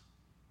elders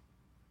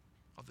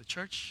of the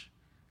church,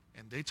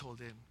 and they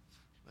told him,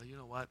 well, you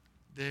know what?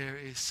 There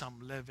is some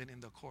leaven in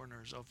the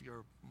corners of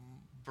your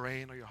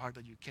brain or your heart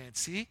that you can't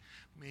see.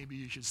 Maybe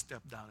you should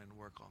step down and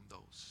work on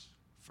those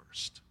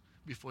first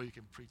before you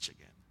can preach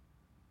again.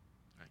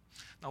 Right?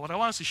 Now, what I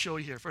want us to show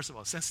you here, first of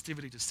all,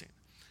 sensitivity to sin.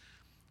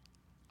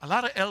 A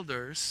lot of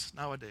elders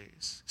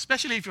nowadays,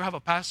 especially if you have a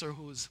pastor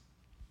who's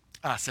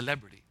a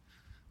celebrity,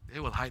 they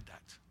will hide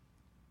that.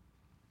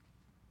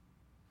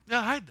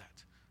 They'll hide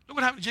that. Look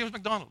what happened to James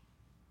McDonald.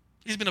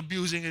 He's been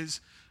abusing his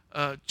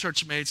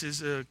church mates,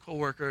 his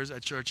co-workers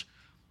at church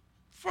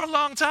for a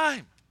long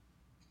time.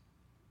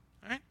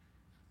 Right?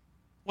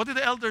 What did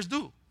the elders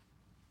do?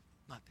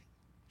 Nothing.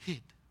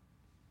 Hid.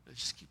 They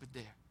just keep it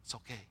there. It's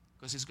okay.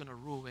 Because it's going to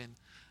ruin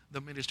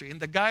the ministry. In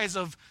the guise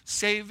of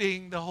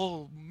saving the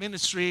whole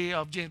ministry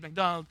of James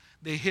McDonald,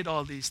 they hid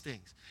all these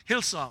things.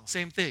 Hillsong,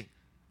 same thing.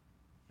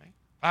 Right?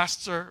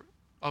 Pastor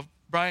of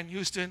Brian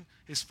Houston,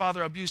 his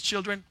father abused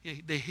children,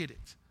 they hid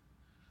it.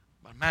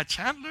 But Matt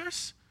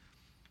Chandler's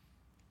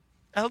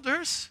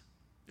elders,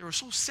 they were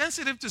so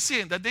sensitive to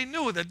sin that they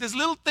knew that this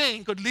little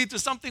thing could lead to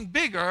something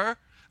bigger.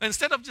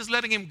 Instead of just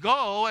letting him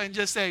go and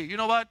just say, you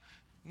know what,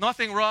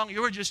 nothing wrong,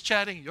 you were just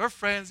chatting, you're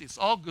friends, it's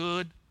all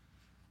good.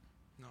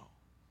 No.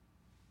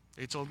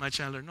 They told Matt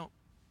Chandler, no,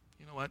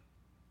 you know what,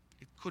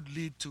 it could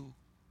lead to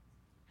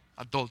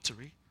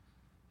adultery,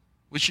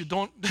 which you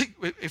don't,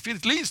 if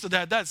it leads to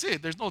that, that's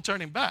it. There's no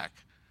turning back.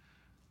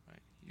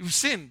 Right? You've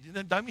sinned.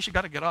 That means you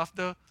got to get off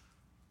the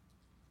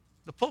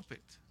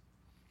pulpit.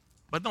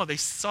 But no, they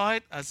saw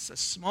it as a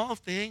small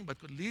thing, but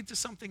could lead to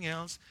something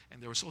else,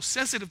 and they were so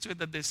sensitive to it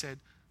that they said,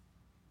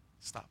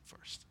 stop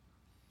first.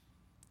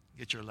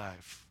 Get your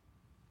life,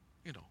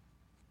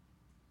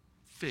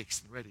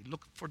 fixed and ready.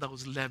 Look for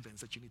those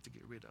leavens that you need to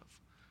get rid of.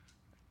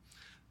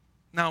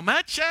 Now,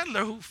 Matt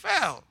Chandler, who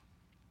fell,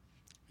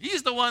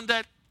 he's the one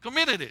that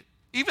committed it.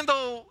 Even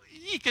though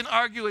he can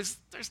argue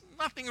there's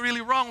nothing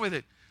really wrong with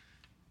it.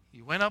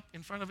 He went up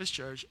in front of his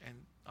church and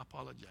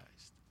apologized.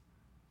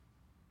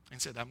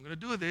 And said, I'm going to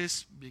do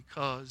this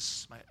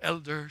because my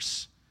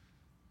elders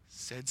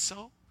said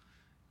so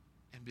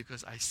and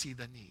because I see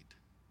the need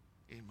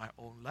in my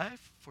own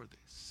life for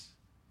this.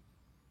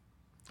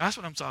 That's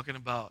what I'm talking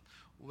about.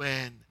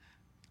 When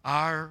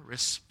our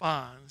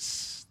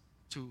response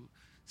to,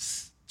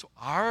 to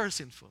our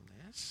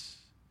sinfulness,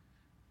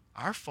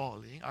 our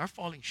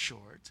falling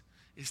short,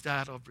 is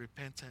that of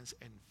repentance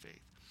and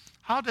faith.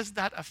 How does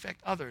that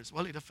affect others?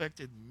 Well, it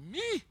affected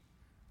me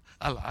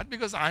a lot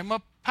because I'm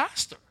a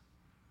pastor,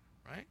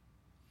 right?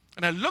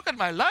 And I look at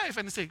my life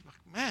and say,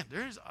 man,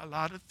 there's a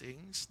lot of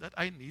things that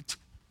I need to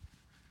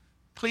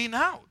clean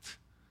out.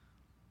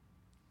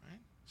 Right?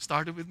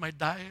 Started with my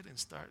diet and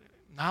started.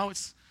 Now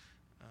it's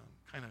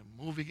kind of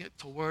moving it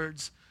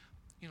towards,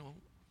 you know,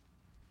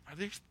 are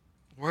there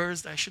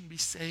words that I shouldn't be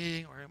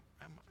saying, or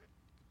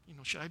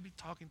should I be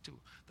talking to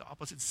the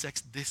opposite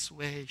sex this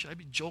way? Should I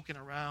be joking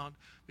around?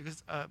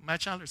 Because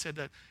Matt Chandler said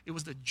that it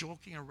was the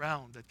joking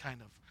around that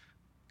kind of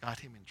got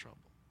him in trouble.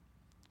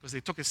 Because they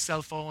took his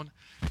cell phone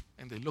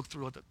and they looked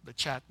through the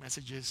chat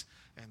messages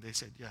and they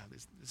said, yeah,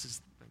 this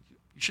is,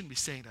 you shouldn't be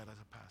saying that as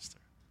a pastor.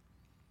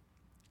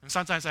 And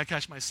sometimes I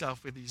catch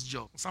myself with these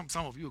jokes.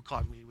 Some of you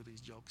caught me with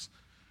these jokes,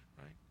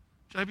 right?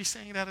 Should I be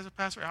saying that as a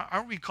pastor?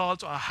 Aren't we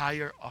called to a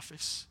higher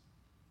office?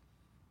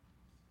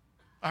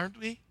 Aren't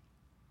we?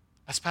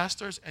 As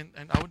pastors, and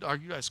I would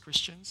argue as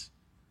Christians,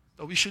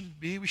 that we shouldn't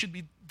be. We should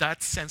be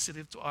that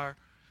sensitive to our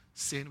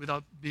sin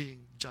without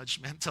being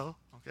judgmental,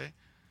 okay?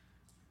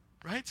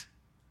 Right?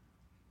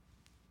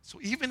 So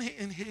even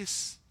in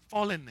his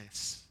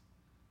fallenness,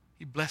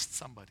 he blessed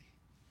somebody.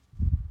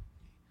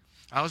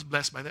 I was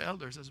blessed by the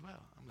elders as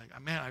well. I'm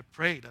like, man, I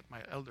pray that my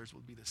elders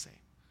will be the same.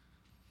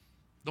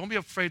 Don't be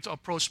afraid to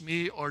approach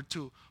me or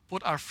to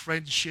put our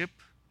friendship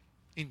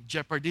in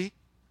jeopardy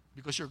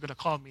because you're going to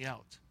call me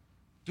out.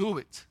 Do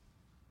it.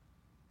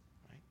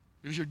 Right?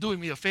 Because you're doing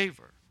me a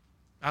favor.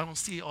 I don't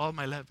see all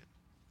my leaven.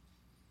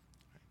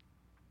 Right?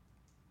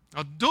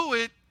 Now do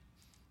it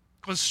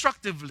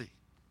constructively.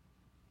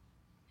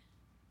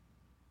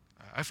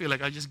 I feel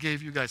like I just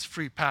gave you guys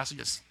free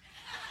passages.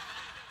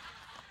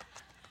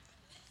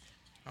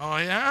 Oh,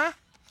 yeah?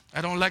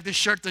 I don't like the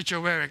shirt that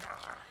you're wearing.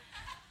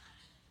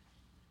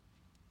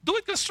 Do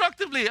it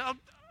constructively.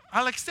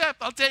 I'll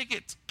accept. I'll take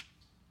it.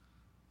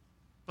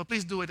 But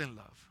please do it in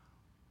love.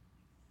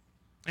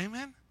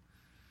 Amen?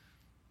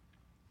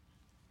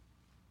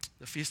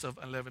 The Feast of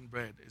Unleavened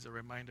Bread is a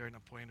reminder and a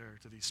pointer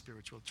to these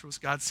spiritual truths.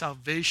 God's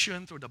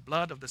salvation through the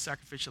blood of the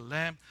sacrificial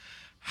lamb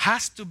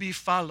has to be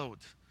followed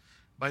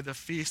by the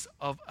Feast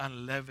of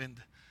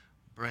Unleavened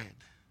Bread.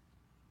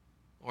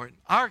 Or in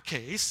our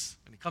case,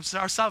 when it comes to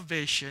our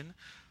salvation,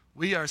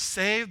 we are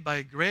saved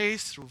by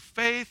grace through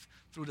faith,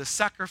 through the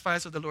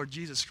sacrifice of the Lord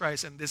Jesus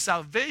Christ. And this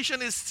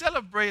salvation is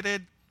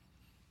celebrated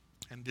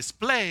and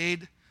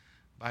displayed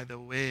by the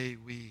way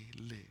we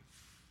live.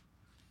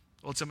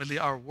 Ultimately,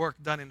 our work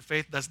done in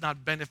faith does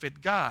not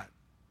benefit God.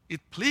 It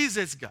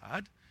pleases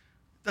God.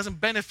 It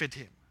doesn't benefit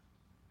Him.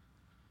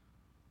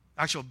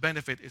 Actual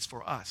benefit is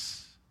for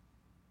us.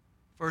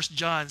 1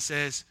 John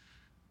says,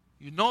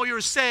 you know you're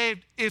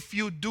saved if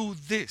you do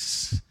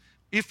this.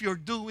 If you're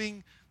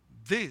doing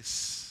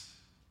this.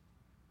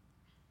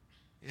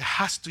 It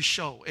has to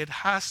show. It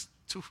has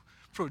to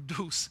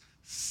produce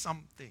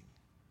something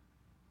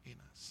in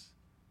us.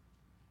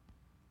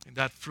 And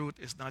that fruit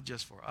is not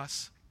just for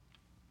us.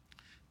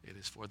 It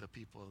is for the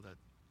people that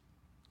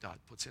God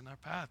puts in our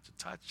path to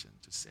touch and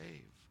to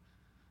save.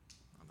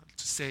 Not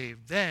to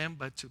save them,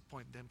 but to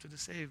point them to the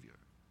Savior.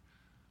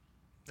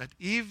 That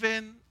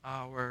even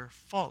our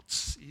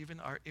faults, even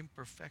our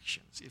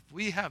imperfections, if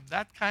we have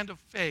that kind of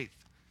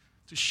faith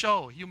to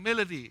show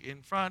humility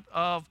in front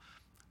of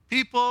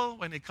people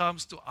when it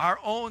comes to our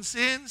own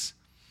sins,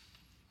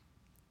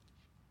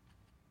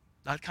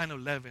 that kind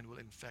of leaven will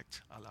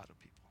infect a lot of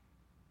people.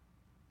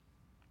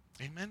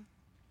 Amen?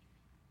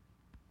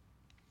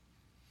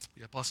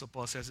 The Apostle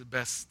Paul says it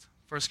best.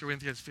 1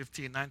 Corinthians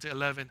 15, 9 to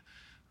 11.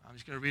 I'm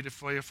just going to read it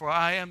for you. For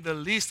I am the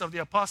least of the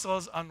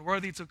apostles,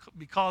 unworthy to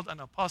be called an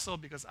apostle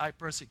because I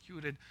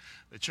persecuted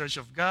the church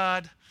of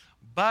God.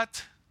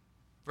 But,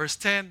 verse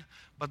 10,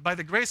 but by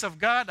the grace of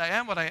God I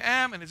am what I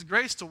am, and His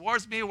grace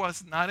towards me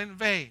was not in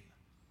vain.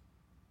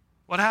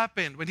 What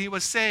happened when he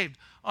was saved?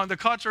 On the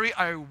contrary,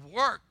 I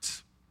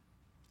worked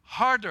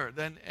harder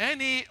than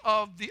any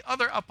of the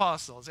other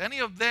apostles, any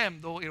of them,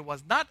 though it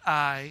was not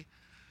I,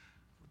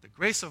 with the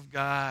grace of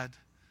God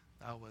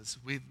that was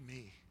with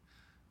me.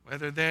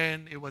 Whether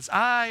then it was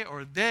I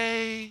or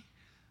they,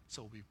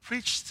 so we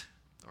preached,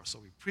 or so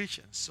we preach,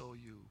 and so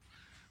you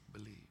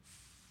believe.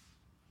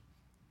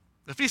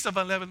 The Feast of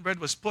Unleavened Bread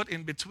was put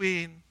in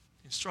between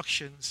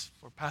instructions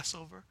for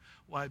Passover.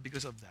 Why?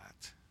 Because of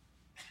that.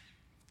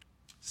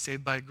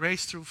 Saved by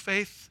grace through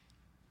faith,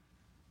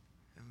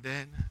 and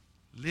then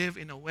live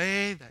in a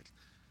way that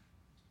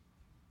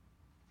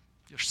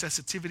your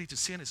sensitivity to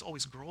sin is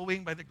always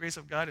growing by the grace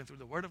of God and through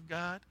the Word of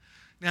God.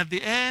 And at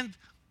the end,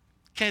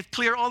 can't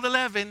clear all the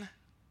leaven.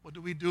 What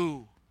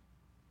do?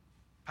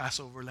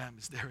 Passover lamb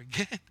is there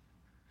again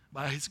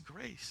by His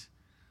grace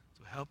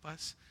to help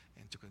us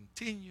and to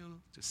continue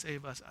to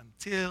save us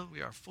until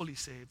we are fully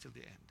saved till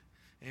the end.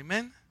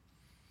 Amen? Amen.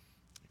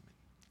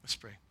 Let's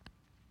pray.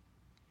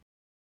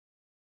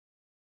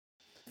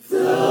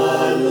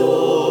 The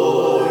Lord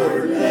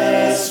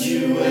bless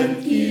you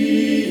and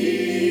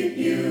keep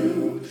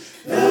you.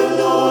 The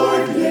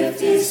Lord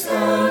lift his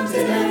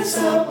countenance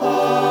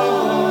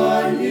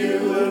upon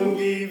you and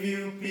give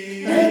you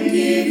peace. And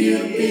give you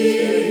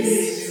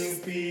peace.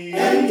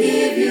 And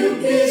give you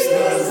peace.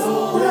 The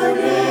Lord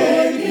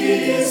make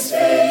his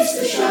face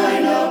to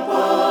shine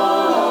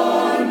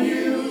upon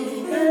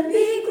you and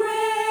be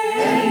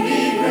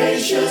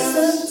gracious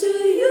unto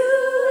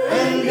you.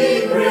 And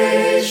be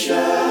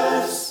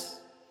gracious.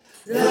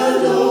 The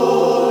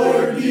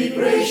Lord be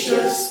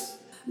gracious,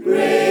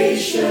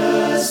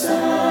 gracious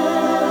unto you.